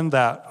happened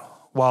that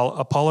while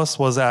Apollos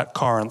was at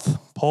Corinth,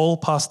 Paul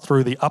passed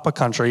through the upper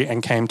country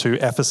and came to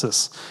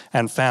Ephesus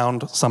and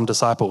found some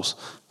disciples."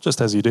 Just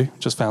as you do,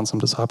 just found some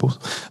disciples.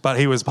 But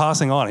he was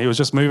passing on. He was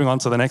just moving on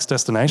to the next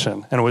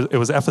destination, and it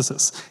was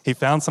Ephesus. He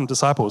found some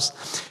disciples.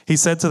 He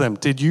said to them,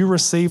 "Did you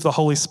receive the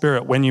Holy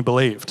Spirit when you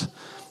believed?"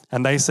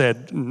 And they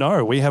said,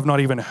 "No, we have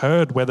not even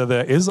heard whether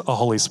there is a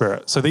Holy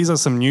Spirit." So these are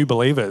some new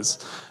believers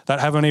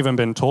that haven't even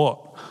been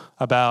taught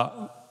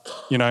about,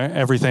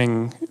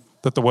 everything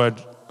that the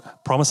word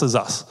promises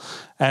us.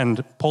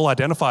 And Paul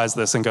identifies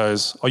this and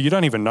goes, "Oh, you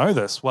don't even know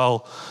this?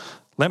 Well,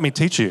 let me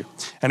teach you."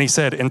 And he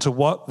said, "Into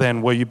what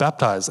then were you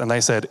baptized?" And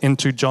they said,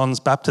 "Into John's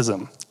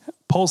baptism."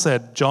 Paul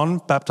said,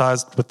 "John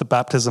baptized with the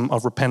baptism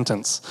of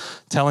repentance,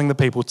 telling the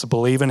people to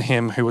believe in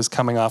him who was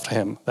coming after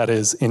him, that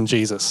is, in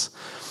Jesus."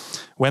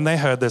 When they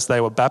heard this,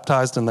 they were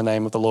baptized in the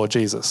name of the Lord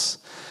Jesus.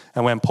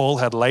 And when Paul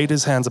had laid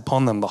his hands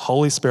upon them, the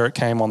Holy Spirit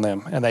came on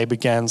them, and they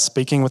began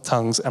speaking with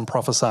tongues and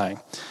prophesying.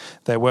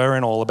 There were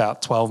in all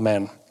about 12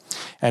 men.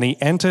 And he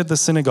entered the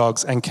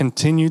synagogues and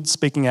continued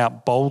speaking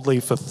out boldly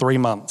for 3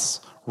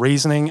 months,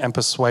 reasoning and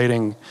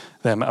persuading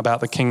them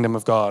about the kingdom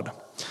of God.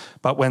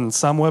 But when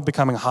some were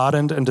becoming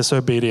hardened and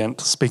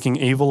disobedient, speaking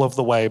evil of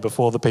the way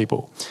before the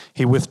people,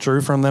 he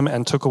withdrew from them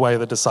and took away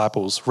the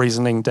disciples,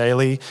 reasoning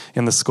daily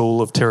in the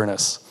school of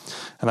Tyrannus.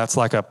 And that's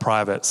like a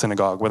private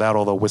synagogue without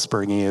all the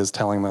whispering ears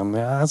telling them,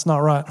 "Yeah, that's not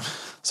right."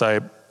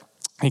 So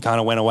he kind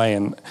of went away.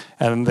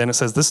 And then it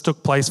says, this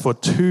took place for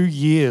 2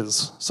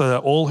 years, so that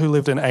all who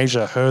lived in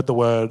Asia heard the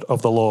word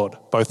of the Lord,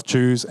 both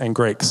Jews and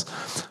Greeks.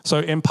 So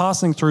in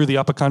passing through the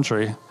upper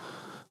country,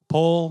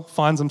 Paul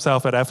finds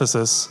himself at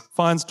Ephesus,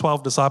 finds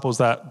 12 disciples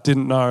that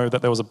didn't know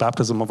that there was a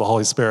baptism of the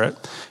Holy Spirit.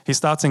 He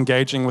starts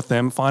engaging with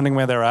them, finding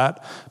where they're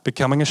at,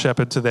 becoming a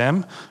shepherd to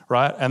them,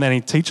 right? And then he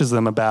teaches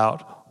them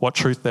about what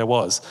truth there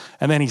was.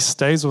 And then he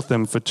stays with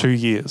them for 2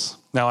 years.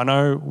 Now, I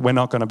know we're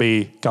not going to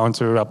be going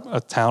to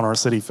a town or a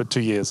city for 2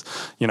 years.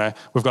 You know,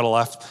 we've got a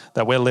life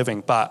that we're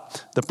living,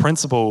 but the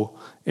principle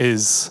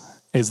is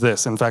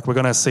this. In fact, we're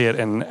going to see it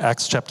in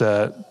Acts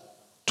chapter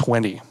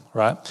 20,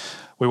 right?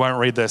 We won't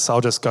read this.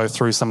 I'll just go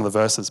through some of the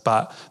verses.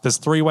 But there's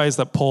 3 ways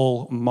that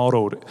Paul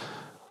modeled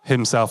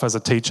himself as a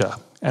teacher.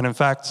 And in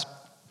fact,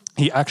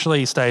 he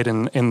actually stayed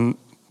in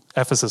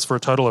Ephesus for a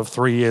total of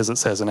 3 years, it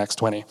says in Acts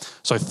 20.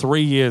 So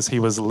 3 years he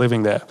was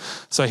living there.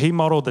 So he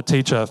modeled the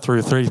teacher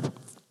through three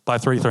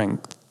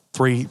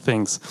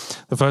things.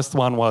 The first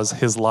one was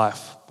his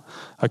life,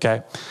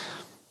 okay?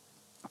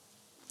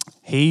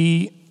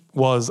 He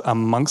was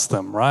amongst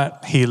them, right?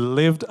 He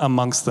lived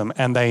amongst them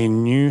and they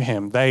knew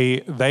him.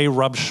 They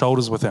rubbed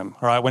shoulders with him,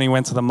 right? When he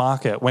went to the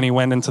market, when he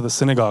went into the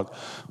synagogue,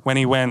 when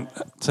he went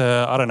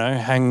to, I don't know,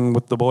 hang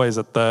with the boys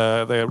at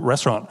the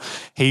restaurant,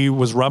 he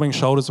was rubbing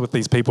shoulders with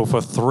these people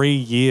for 3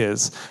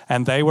 years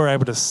and they were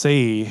able to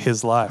see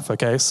his life,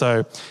 okay?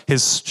 So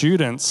his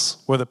students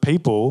were the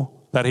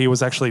people that he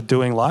was actually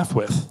doing life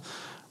with.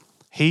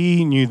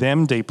 He knew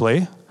them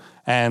deeply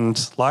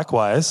and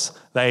likewise,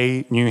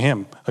 they knew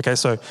him. Okay,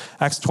 so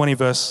Acts 20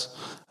 verse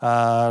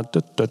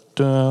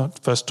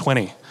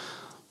 20.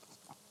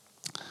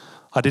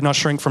 I did not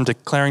shrink from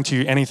declaring to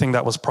you anything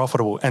that was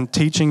profitable and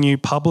teaching you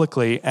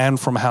publicly and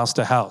from house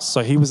to house.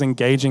 So he was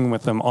engaging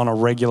with them on a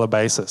regular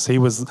basis. He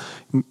was,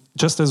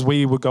 just as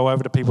we would go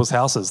over to people's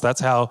houses,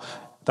 that's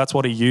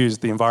what he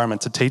used the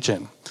environment to teach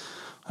in.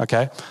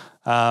 Okay?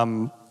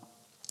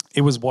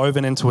 It was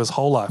woven into his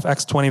whole life.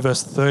 Acts 20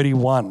 verse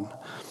 31.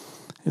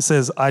 It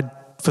says,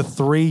 for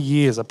 3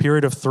 years, a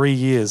period of 3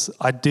 years,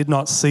 I did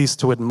not cease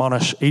to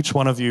admonish each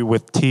one of you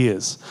with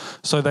tears.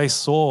 So they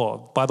saw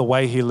by the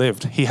way he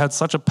lived, he had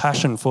such a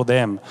passion for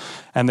them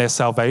and their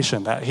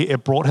salvation that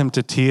it brought him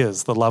to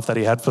tears, the love that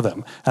he had for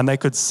them. And they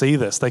could see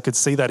this. They could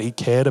see that he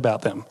cared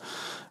about them,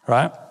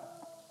 right?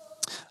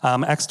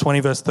 Acts 20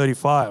 verse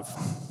 35.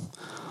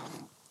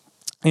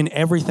 In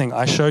everything,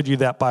 I showed you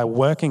that by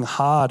working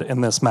hard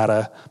in this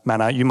manner,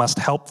 you must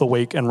help the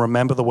weak and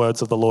remember the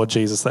words of the Lord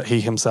Jesus that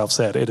he himself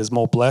said, it is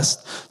more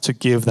blessed to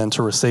give than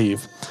to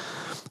receive.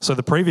 So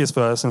the previous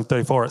verse in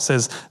 34, it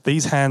says,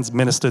 these hands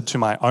ministered to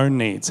my own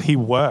needs. He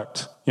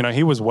worked. You know,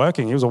 he was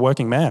working. He was a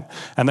working man.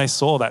 And they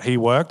saw that he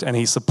worked and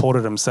he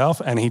supported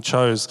himself and he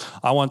chose,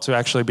 I want to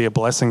actually be a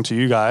blessing to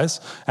you guys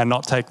and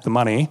not take the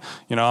money.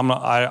 You know,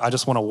 I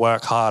just want to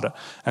work hard.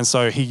 And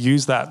so he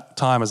used that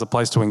time as a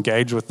place to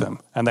engage with them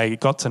and they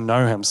got to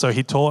know him. So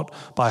he taught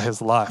by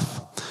his life.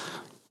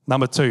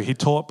 Number 2, he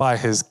taught by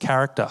his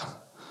character.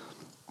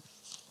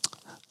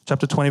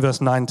 Chapter 20,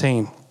 verse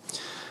 19.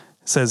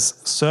 It says,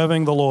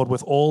 serving the Lord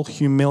with all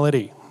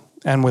humility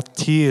and with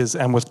tears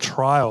and with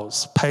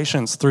trials,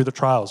 patience through the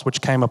trials which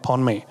came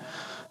upon me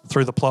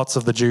through the plots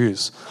of the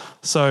Jews.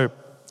 So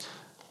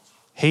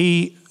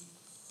he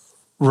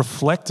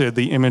reflected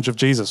the image of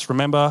Jesus.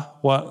 Remember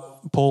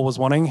what Paul was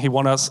wanting? He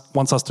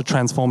wants us to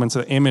transform into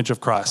the image of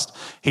Christ.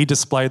 He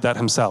displayed that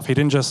himself. He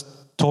didn't just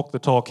talk the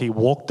talk, he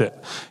walked it.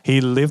 He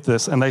lived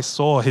this and they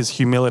saw his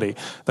humility.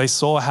 They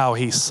saw how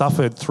he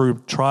suffered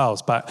through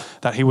trials, but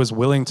that he was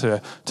willing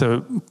to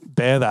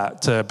bear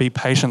that, to be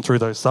patient through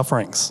those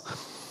sufferings.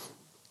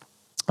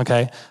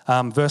 Okay,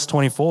 verse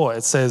 24,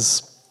 it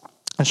says,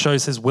 it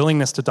shows his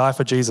willingness to die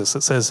for Jesus.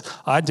 It says,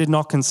 I did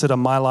not consider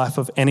my life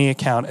of any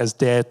account as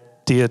dear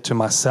to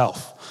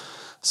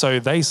myself. So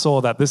they saw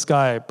that this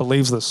guy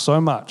believes this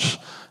so much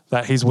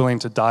that he's willing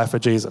to die for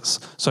Jesus.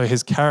 So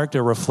his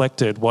character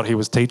reflected what he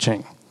was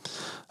teaching.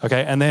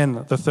 Okay, and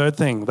then the third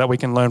thing that we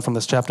can learn from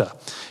this chapter,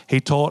 he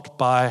taught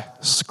by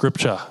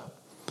Scripture.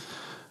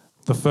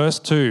 The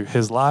first two,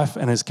 his life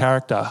and his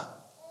character,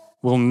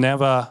 will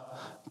never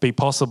be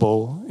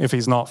possible if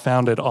he's not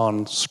founded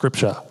on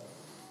Scripture.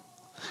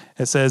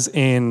 It says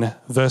in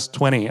verse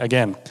 20,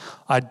 again,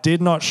 I did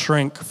not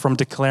shrink from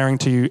declaring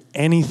to you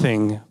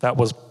anything that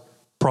was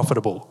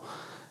profitable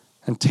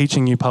and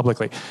teaching you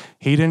publicly.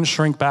 He didn't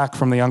shrink back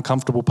from the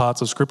uncomfortable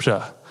parts of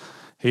Scripture.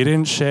 He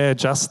didn't share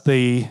just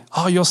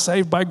you're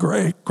saved by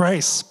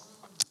grace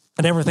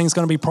and everything's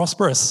going to be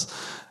prosperous.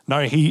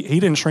 No, he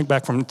didn't shrink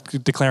back from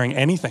declaring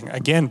anything,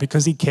 again,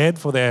 because he cared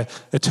for their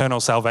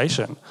eternal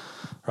salvation,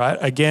 right?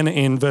 Again,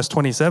 in verse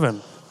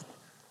 27,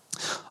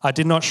 I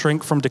did not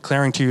shrink from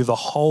declaring to you the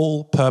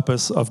whole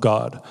purpose of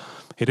God.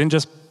 He didn't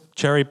just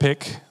cherry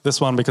pick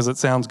this one because it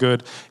sounds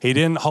good. He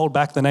didn't hold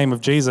back the name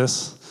of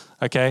Jesus,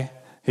 okay?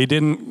 He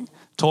didn't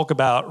talk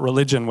about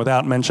religion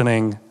without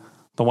mentioning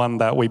the one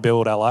that we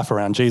build our life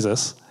around,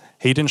 Jesus.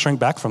 He didn't shrink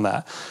back from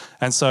that.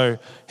 And so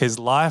his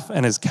life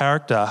and his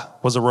character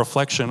was a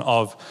reflection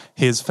of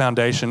his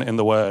foundation in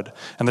the Word.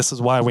 And this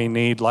is why we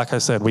need, like I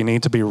said, we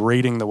need to be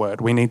reading the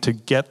Word. We need to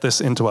get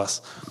this into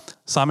us.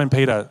 Simon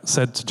Peter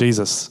said to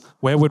Jesus,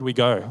 where would we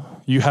go?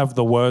 You have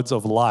the words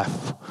of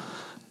life.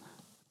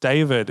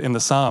 David in the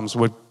Psalms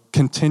would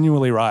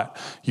continually right.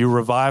 You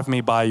revive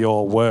me by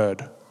your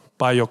word,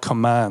 by your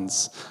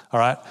commands, all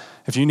right?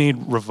 If you need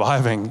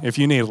reviving, if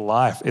you need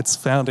life, it's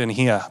found in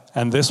here.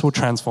 And this will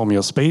transform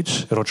your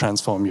speech. It'll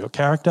transform your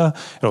character.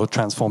 It'll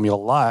transform your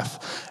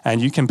life.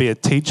 And you can be a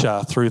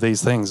teacher through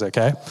these things,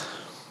 okay?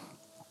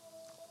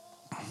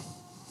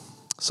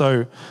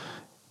 So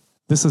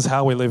this is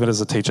how we live it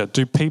as a teacher.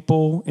 Do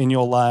people in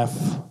your life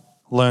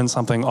learn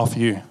something off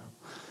you?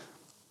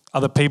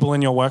 Are the people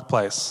in your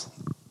workplace,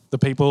 do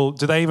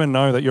they even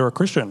know that you're a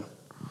Christian?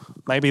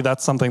 Maybe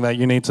that's something that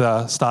you need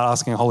to start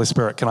asking Holy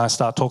Spirit, can I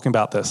start talking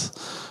about this?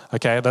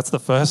 Okay, that's the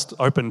first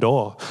open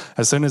door.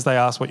 As soon as they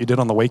ask what you did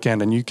on the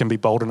weekend and you can be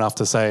bold enough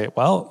to say,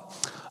 well,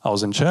 I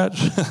was in church,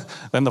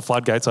 then the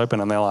floodgates open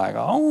and they're like,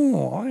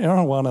 oh,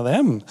 you're one of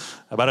them.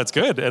 But it's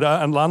good. It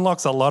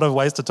unlocks a lot of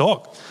ways to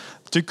talk.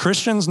 Do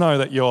Christians know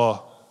that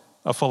you're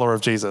a follower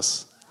of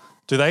Jesus?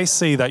 Do they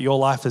see that your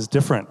life is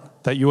different,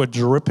 that you are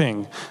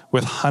dripping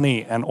with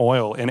honey and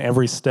oil in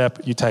every step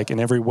you take, in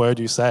every word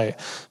you say?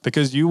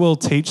 Because you will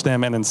teach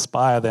them and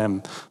inspire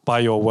them by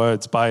your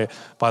words, by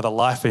the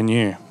life in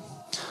you.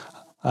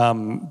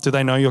 Do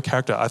they know your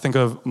character? I think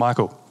of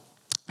Michael.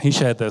 He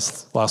shared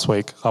this last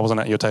week. I wasn't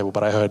at your table,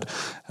 but I heard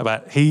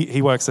about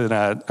he works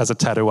as a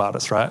tattoo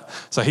artist, right?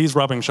 So he's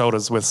rubbing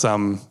shoulders with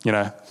some,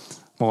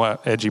 more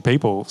edgy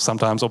people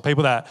sometimes, or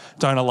people that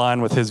don't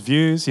align with his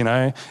views,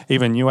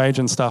 even New Age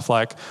and stuff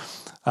like.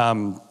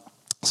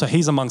 So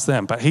he's amongst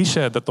them. But he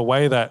shared that the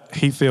way that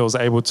he feels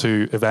able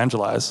to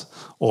evangelize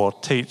or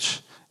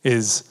teach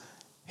is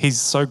he's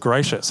so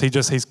gracious.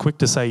 He's quick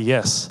to say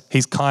yes.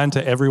 He's kind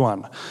to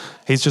everyone.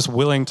 He's just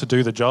willing to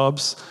do the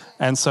jobs.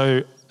 And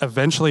so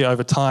eventually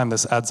over time,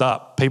 this adds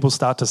up. People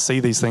start to see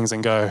these things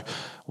and go,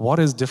 what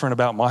is different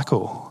about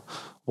Michael?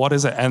 What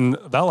is it? And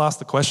they'll ask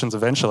the questions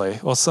eventually.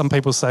 Or some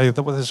people say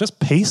that, well, there's just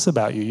peace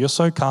about you. You're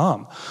so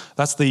calm.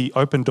 That's the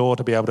open door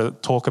to be able to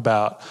talk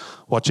about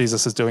what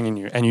Jesus is doing in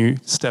you. And you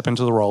step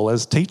into the role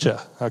as teacher,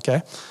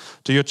 okay?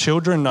 Do your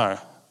children know?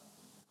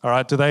 All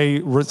right, do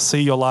they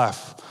see your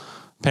life?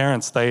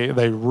 Parents, they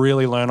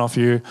really learn off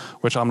you,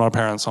 which I'm not a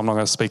parent, so I'm not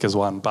going to speak as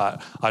one,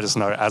 but I just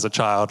know as a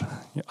child,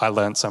 I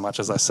learned so much,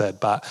 as I said.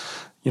 But,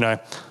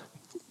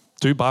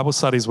 do Bible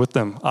studies with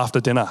them after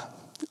dinner.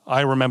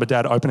 I remember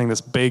Dad opening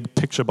this big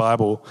picture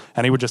Bible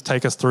and he would just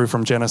take us through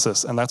from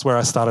Genesis, and that's where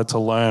I started to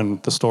learn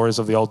the stories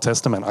of the Old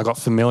Testament. I got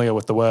familiar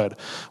with the Word.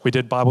 We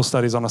did Bible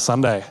studies on a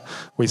Sunday.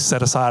 We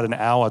set aside an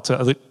hour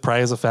to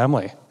pray as a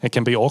family. It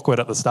can be awkward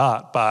at the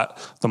start, but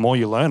the more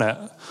you learn it,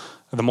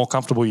 the more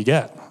comfortable you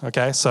get,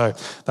 okay? So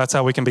that's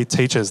how we can be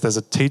teachers. There's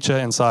a teacher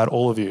inside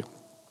all of you.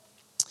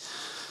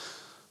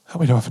 How are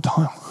we doing for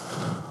time?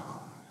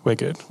 We're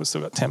good. We've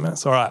still got 10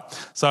 minutes. All right.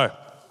 So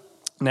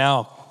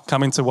now,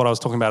 coming to what I was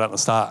talking about at the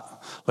start,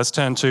 let's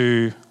turn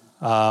to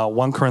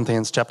 1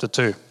 Corinthians chapter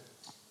 2.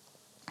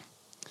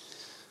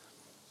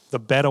 The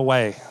better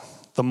way,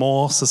 the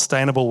more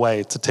sustainable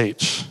way to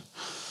teach.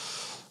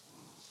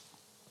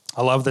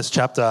 I love this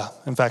chapter.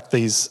 In fact,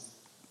 these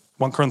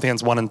 1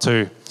 Corinthians 1 and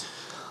 2.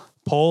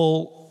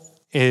 Paul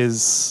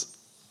is,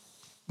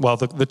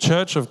 the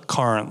church of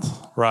Corinth,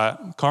 right?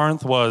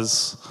 Corinth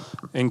was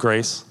in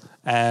Greece.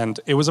 And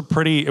it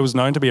was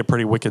known to be a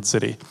pretty wicked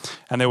city.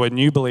 And there were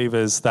new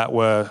believers that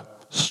were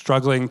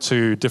struggling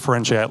to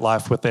differentiate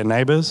life with their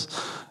neighbors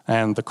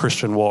and the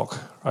Christian walk,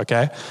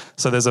 okay?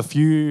 So there's a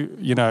few,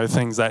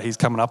 things that he's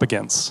coming up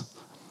against.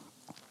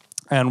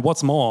 And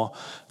what's more,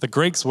 the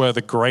Greeks were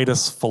the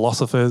greatest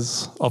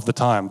philosophers of the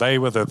time. They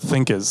were the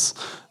thinkers.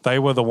 They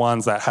were the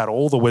ones that had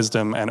all the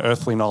wisdom and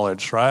earthly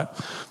knowledge, right?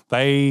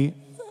 They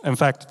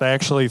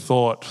actually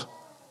thought,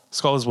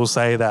 scholars will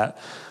say that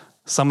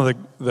some of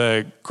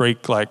the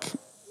Greek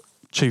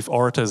chief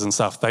orators and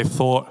stuff, they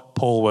thought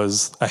Paul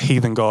was a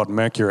heathen god,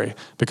 Mercury,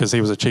 because he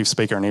was a chief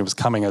speaker and he was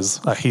coming as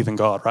a heathen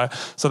god, right?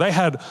 So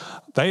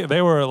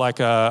they were like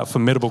a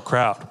formidable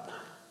crowd.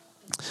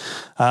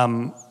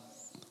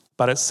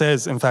 But it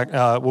says, in fact,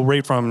 we'll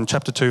read from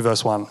chapter 2,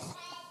 verse 1. It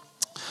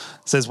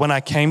says, "When I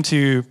came to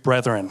you,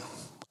 brethren,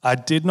 I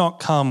did not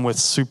come with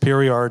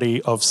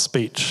superiority of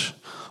speech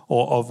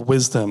or of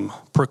wisdom,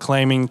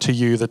 proclaiming to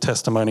you the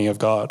testimony of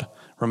God."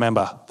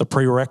 Remember, the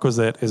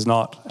prerequisite is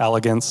not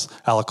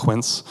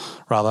eloquence,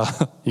 rather.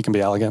 You can be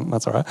elegant,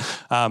 that's all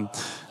right.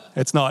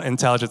 It's not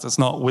intelligence, it's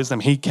not wisdom.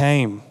 He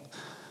came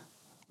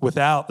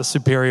without the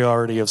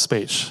superiority of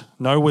speech,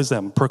 no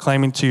wisdom,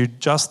 proclaiming to you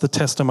just the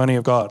testimony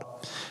of God.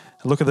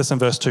 Look at this in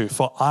verse 2.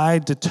 "For I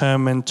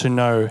determined to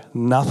know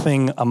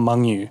nothing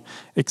among you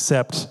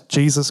except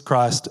Jesus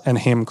Christ and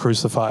him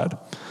crucified."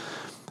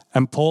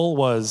 And Paul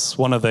was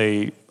one of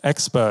the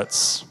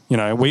experts.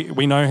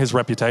 We know his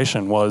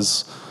reputation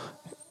was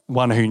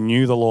one who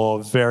knew the law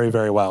very,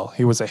 very well.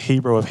 He was a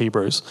Hebrew of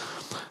Hebrews.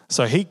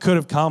 So he could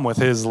have come with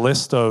his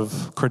list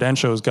of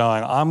credentials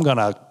going, I'm going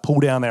to pull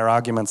down their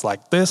arguments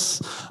like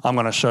this. I'm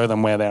going to show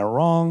them where they're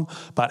wrong.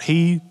 But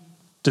he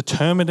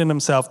determined in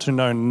himself to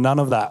know none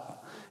of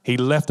that. He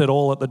left it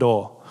all at the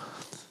door.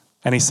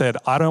 And he said,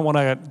 I don't want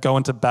to go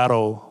into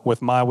battle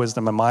with my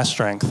wisdom and my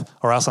strength,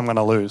 or else I'm going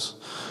to lose.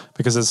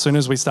 Because as soon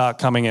as we start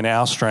coming in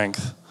our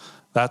strength,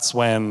 that's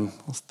when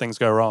things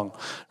go wrong,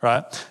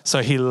 right?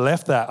 So he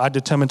left that. I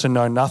determined to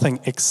know nothing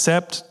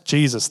except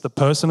Jesus, the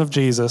person of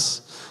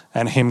Jesus,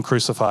 and him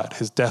crucified,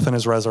 his death and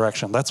his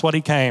resurrection. That's what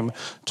he came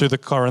to the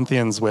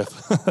Corinthians with.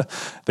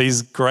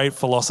 These great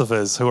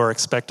philosophers who are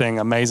expecting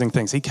amazing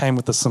things. He came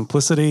with the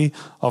simplicity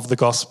of the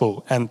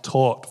gospel and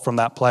taught from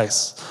that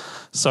place.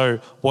 So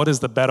what is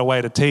the better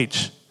way to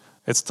teach?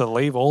 It's to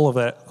leave all of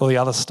it, all the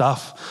other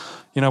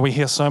stuff. You know, we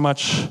hear so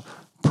much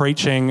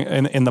preaching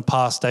in the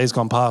past, days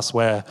gone past,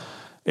 where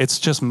it's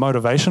just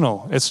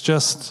motivational. It's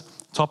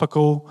just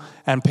topical,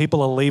 and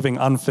people are leaving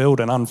unfilled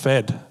and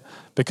unfed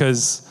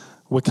because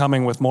we're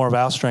coming with more of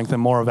our strength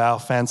and more of our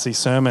fancy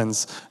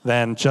sermons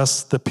than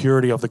just the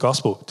purity of the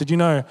gospel. Did you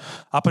know,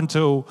 up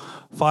until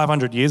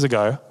 500 years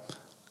ago,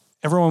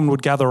 everyone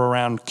would gather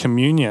around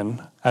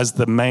communion as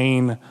the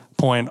main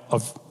point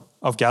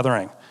of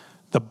gathering,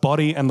 the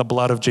body and the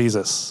blood of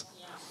Jesus.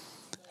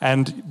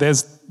 And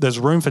there's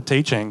room for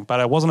teaching, but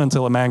it wasn't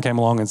until a man came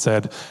along and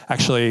said,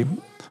 actually,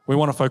 we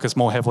want to focus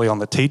more heavily on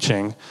the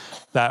teaching,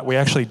 that we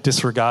actually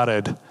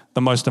disregarded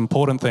the most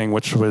important thing,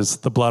 which was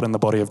the blood and the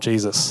body of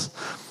Jesus.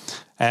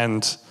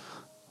 And,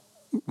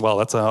 well,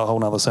 that's a whole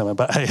nother sermon,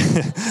 but hey.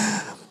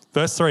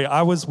 Verse 3,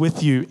 I was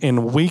with you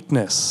in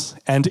weakness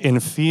and in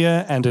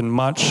fear and in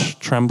much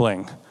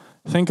trembling.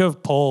 Think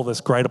of Paul,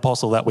 this great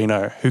apostle that we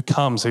know, who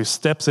comes, who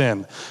steps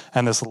in,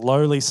 and this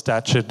lowly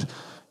statured,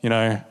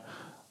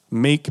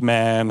 meek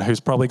man who's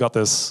probably got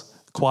this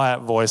quiet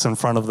voice in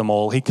front of them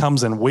all. He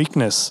comes in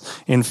weakness,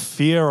 in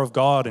fear of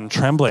God and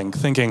trembling,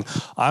 thinking,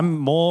 I'm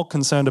more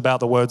concerned about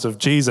the words of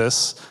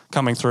Jesus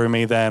coming through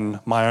me than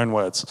my own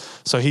words.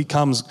 So he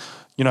comes,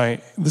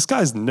 this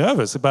guy's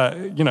nervous,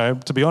 but,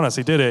 to be honest,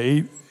 he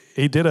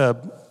did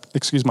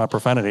excuse my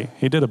profanity,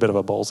 he did a bit of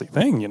a ballsy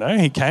thing,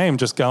 He came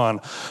just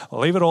going,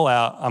 leave it all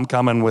out, I'm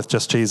coming with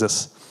just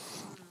Jesus.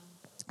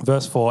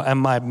 Verse 4, and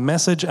my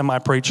message and my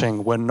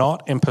preaching were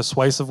not in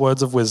persuasive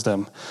words of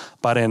wisdom,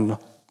 but in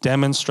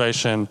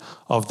demonstration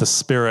of the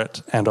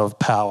Spirit and of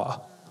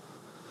power.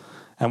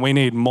 And we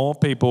need more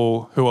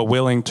people who are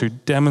willing to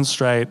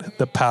demonstrate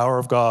the power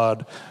of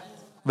God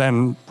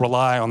than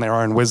rely on their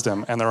own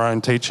wisdom and their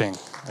own teaching,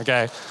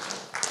 okay?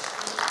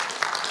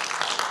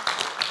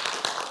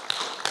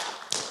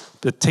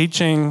 The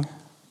teaching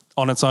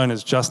on its own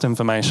is just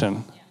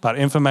information, but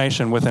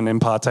information with an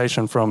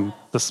impartation from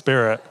the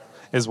Spirit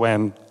is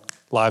when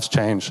lives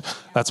change.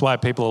 That's why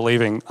people are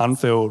leaving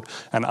unfilled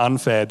and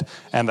unfed,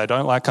 and they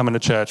don't like coming to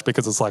church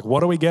because it's like,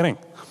 what are we getting?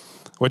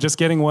 We're just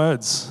getting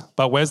words,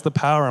 but where's the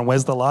power and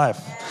where's the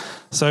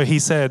life? So he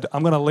said,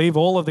 I'm going to leave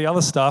all of the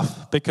other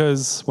stuff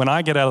because when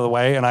I get out of the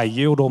way and I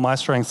yield all my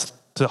strength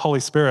to Holy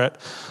Spirit,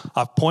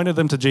 I've pointed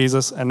them to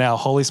Jesus, and now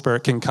Holy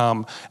Spirit can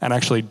come and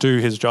actually do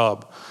his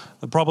job.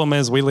 The problem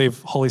is we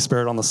leave Holy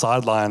Spirit on the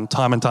sideline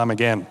time and time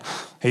again.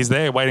 He's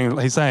there waiting.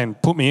 He's saying,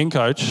 put me in,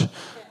 coach.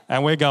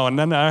 And we're going,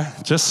 no,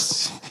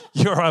 just,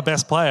 you're our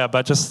best player,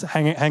 but just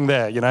hang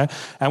there,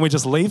 And we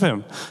just leave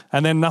him.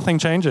 And then nothing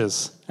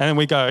changes. And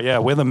we go, yeah,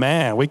 we're the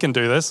man. We can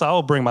do this.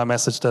 I'll bring my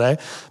message today.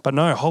 But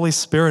no, Holy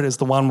Spirit is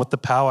the one with the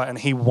power, and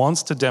he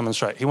wants to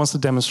demonstrate. He wants to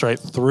demonstrate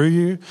through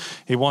you.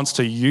 He wants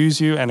to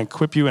use you and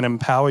equip you and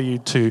empower you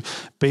to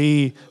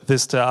be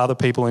this to other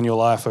people in your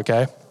life,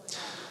 okay?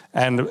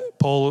 And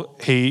Paul,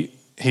 he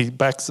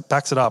backs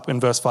it up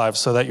in verse 5,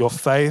 so that your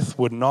faith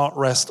would not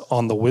rest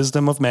on the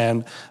wisdom of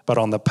man, but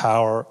on the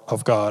power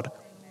of God.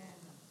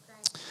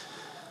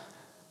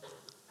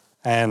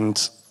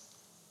 And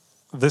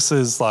this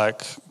is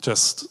like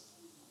just,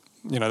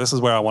 this is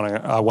where I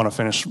want to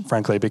finish,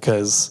 frankly,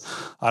 because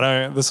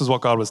this is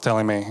what God was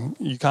telling me.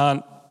 You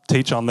can't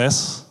teach on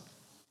this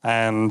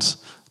and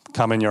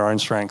come in your own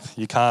strength.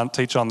 You can't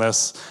teach on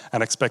this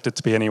and expect it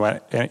to be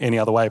any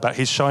other way. But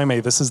he's showing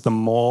me this is the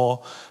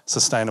more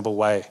sustainable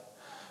way.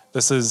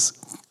 This is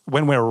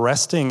when we're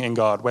resting in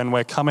God, when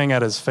we're coming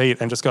at his feet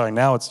and just going,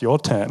 now it's your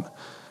turn.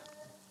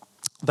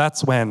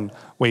 That's when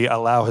we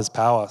allow his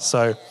power.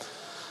 So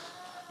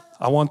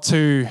I want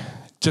to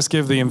just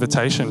give the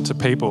invitation to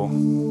people.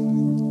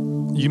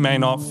 You may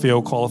not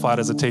feel qualified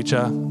as a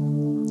teacher.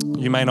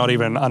 You may not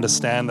even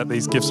understand that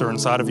these gifts are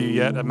inside of you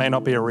yet. It may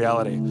not be a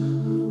reality.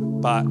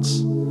 But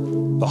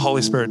the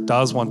Holy Spirit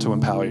does want to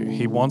empower you.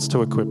 He wants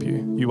to equip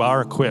you. You are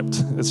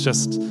equipped. It's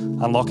just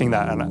unlocking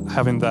that and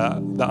having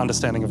the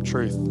understanding of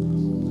truth.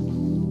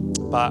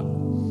 But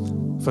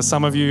for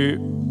some of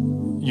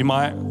you, you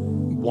might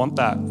want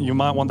that. You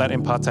might want that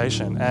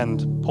impartation.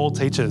 And Paul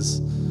teaches,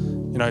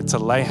 to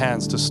lay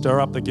hands, to stir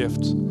up the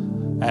gift,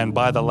 and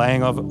by the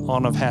laying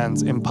on of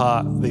hands,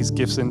 impart these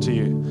gifts into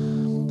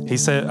you. He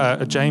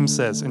said, James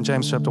says in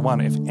James chapter 1,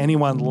 if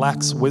anyone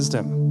lacks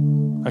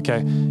wisdom,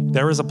 okay,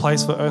 there is a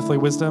place for earthly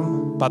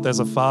wisdom, but there's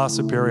a far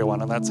superior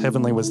one, and that's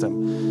heavenly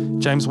wisdom.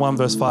 James 1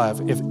 verse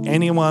 5, if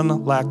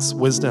anyone lacks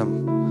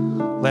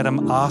wisdom, let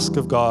him ask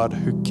of God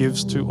who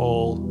gives to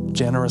all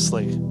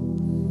generously.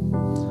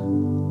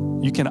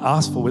 You can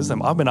ask for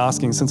wisdom. I've been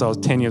asking since I was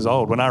 10 years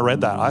old. When I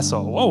read that, I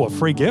saw, whoa, a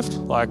free gift?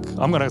 Like,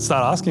 I'm going to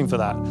start asking for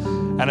that.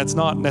 And it's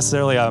not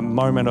necessarily a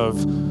moment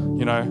of,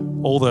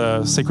 all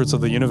the secrets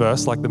of the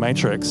universe, like the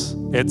Matrix.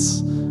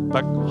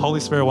 But Holy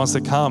Spirit wants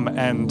to come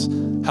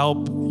and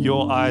help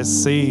your eyes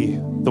see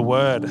the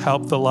Word,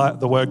 help the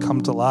Word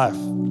come to life.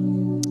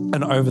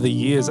 And over the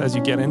years, as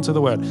you get into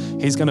the Word,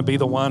 He's going to be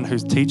the one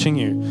who's teaching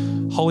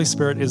you. Holy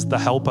Spirit is the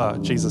helper,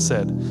 Jesus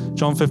said.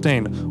 John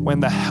 15, when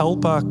the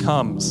helper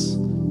comes,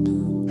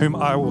 whom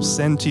I will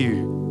send to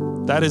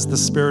you, that is the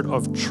Spirit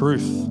of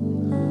truth.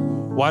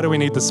 Why do we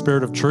need the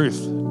Spirit of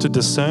truth? To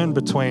discern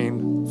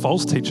between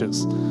false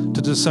teachers,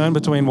 to discern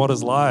between what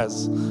is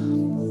lies.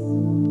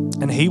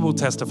 And He will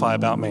testify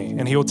about me,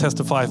 and He will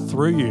testify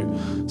through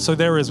you. So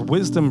there is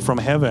wisdom from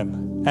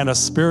heaven and a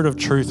Spirit of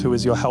truth who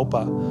is your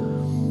helper.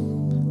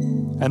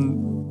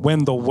 And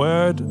when the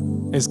Word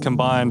is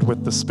combined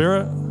with the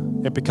Spirit,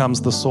 it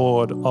becomes the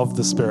sword of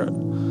the Spirit.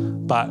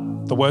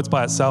 But the words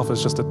by itself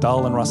is just a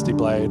dull and rusty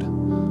blade.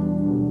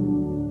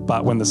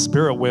 But when the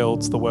Spirit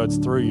wields the words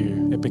through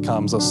you, it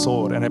becomes a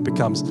sword, and it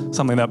becomes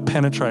something that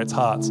penetrates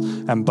hearts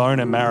and bone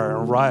and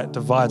marrow and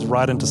divides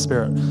right into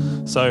spirit.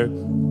 So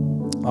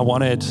I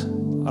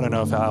don't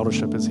know if our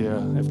eldership is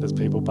here, if there's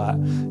people, but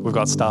we've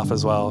got staff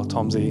as well,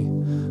 Tomsy,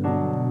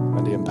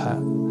 Wendy and Pat.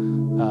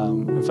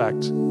 In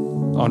fact,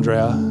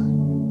 Andrea,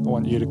 I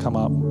want you to come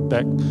up.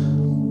 Beck,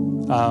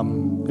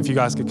 if you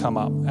guys could come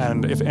up.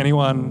 And if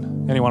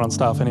anyone on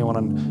staff, anyone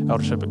on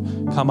eldership,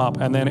 come up.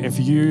 And then if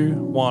you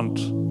want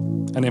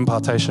an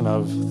impartation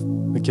of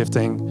the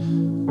gifting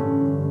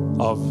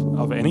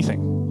of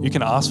anything, you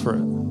can ask for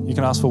it. You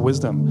can ask for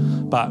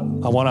wisdom. But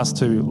I want us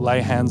to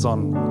lay hands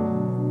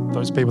on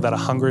those people that are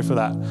hungry for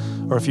that.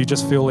 Or if you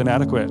just feel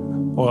inadequate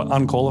or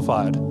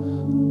unqualified,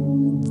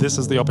 this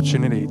is the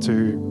opportunity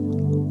to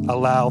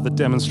allow the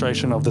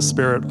demonstration of the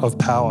Spirit of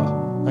power,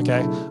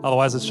 okay?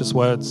 Otherwise, it's just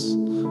words,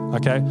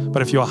 okay?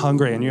 But if you're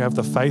hungry and you have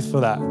the faith for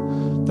that,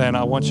 then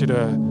I want you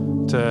to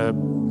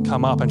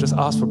come up and just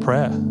ask for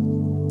prayer.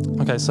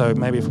 Okay, so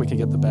maybe if we could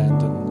get the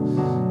band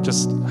and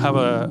just have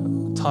a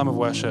time of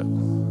worship.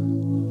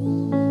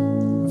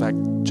 In fact,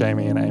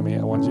 Jamie and Amy,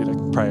 I want you to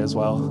pray as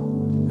well.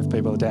 If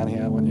people are down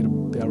here, I want you to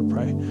be able to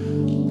pray.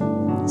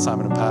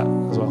 Simon and Pat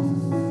as well,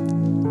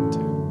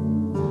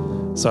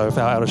 too. So if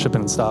our eldership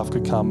and staff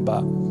could come,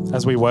 but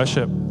as we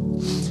worship,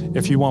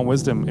 if you want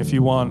wisdom, if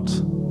you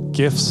want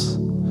gifts,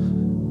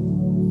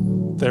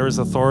 there is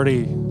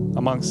authority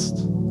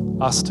amongst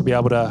us to be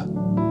able to,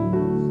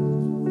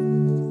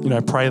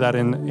 pray that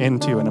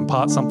into you and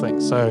impart something.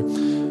 So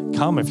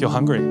come if you're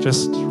hungry,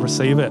 just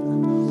receive it.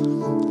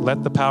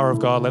 Let the power of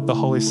God, let the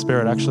Holy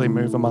Spirit actually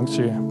move amongst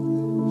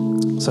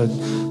you. So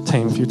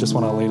team, if you just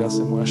want to lead us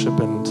in worship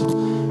and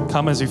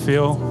come as you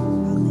feel.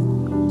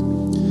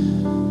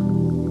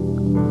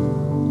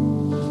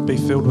 Be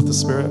filled with the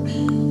Spirit.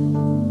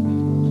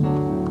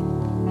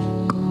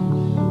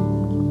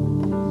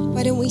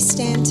 Why don't we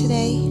stand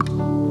today?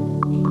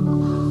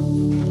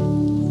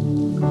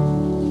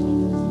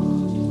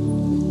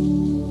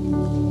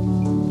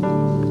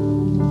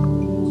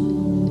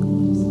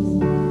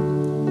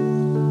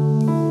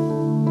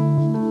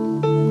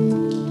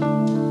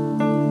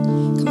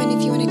 Come on,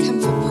 if you want to come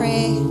for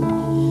prayer,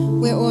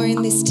 we're all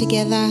in this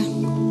together.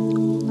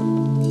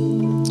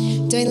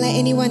 Don't let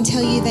anyone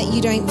tell you that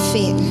you don't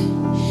fit.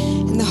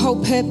 And the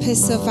whole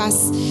purpose of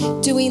us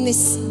doing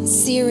this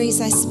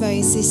series, I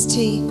suppose, is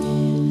to,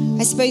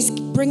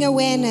 bring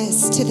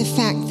awareness to the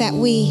fact that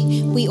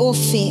we all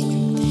fit.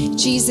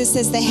 Jesus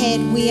is the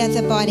head, we are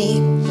the body.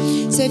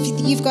 So if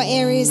you've got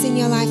areas in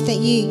your life that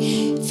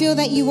you feel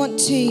that you want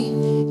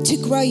to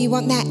grow, you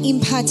want that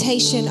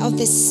impartation of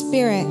the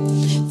Spirit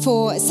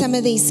for some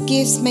of these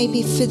gifts,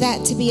 maybe for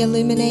that to be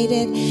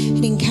illuminated,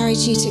 I'd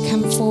encourage you to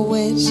come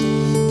forward.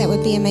 That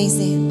would be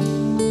amazing.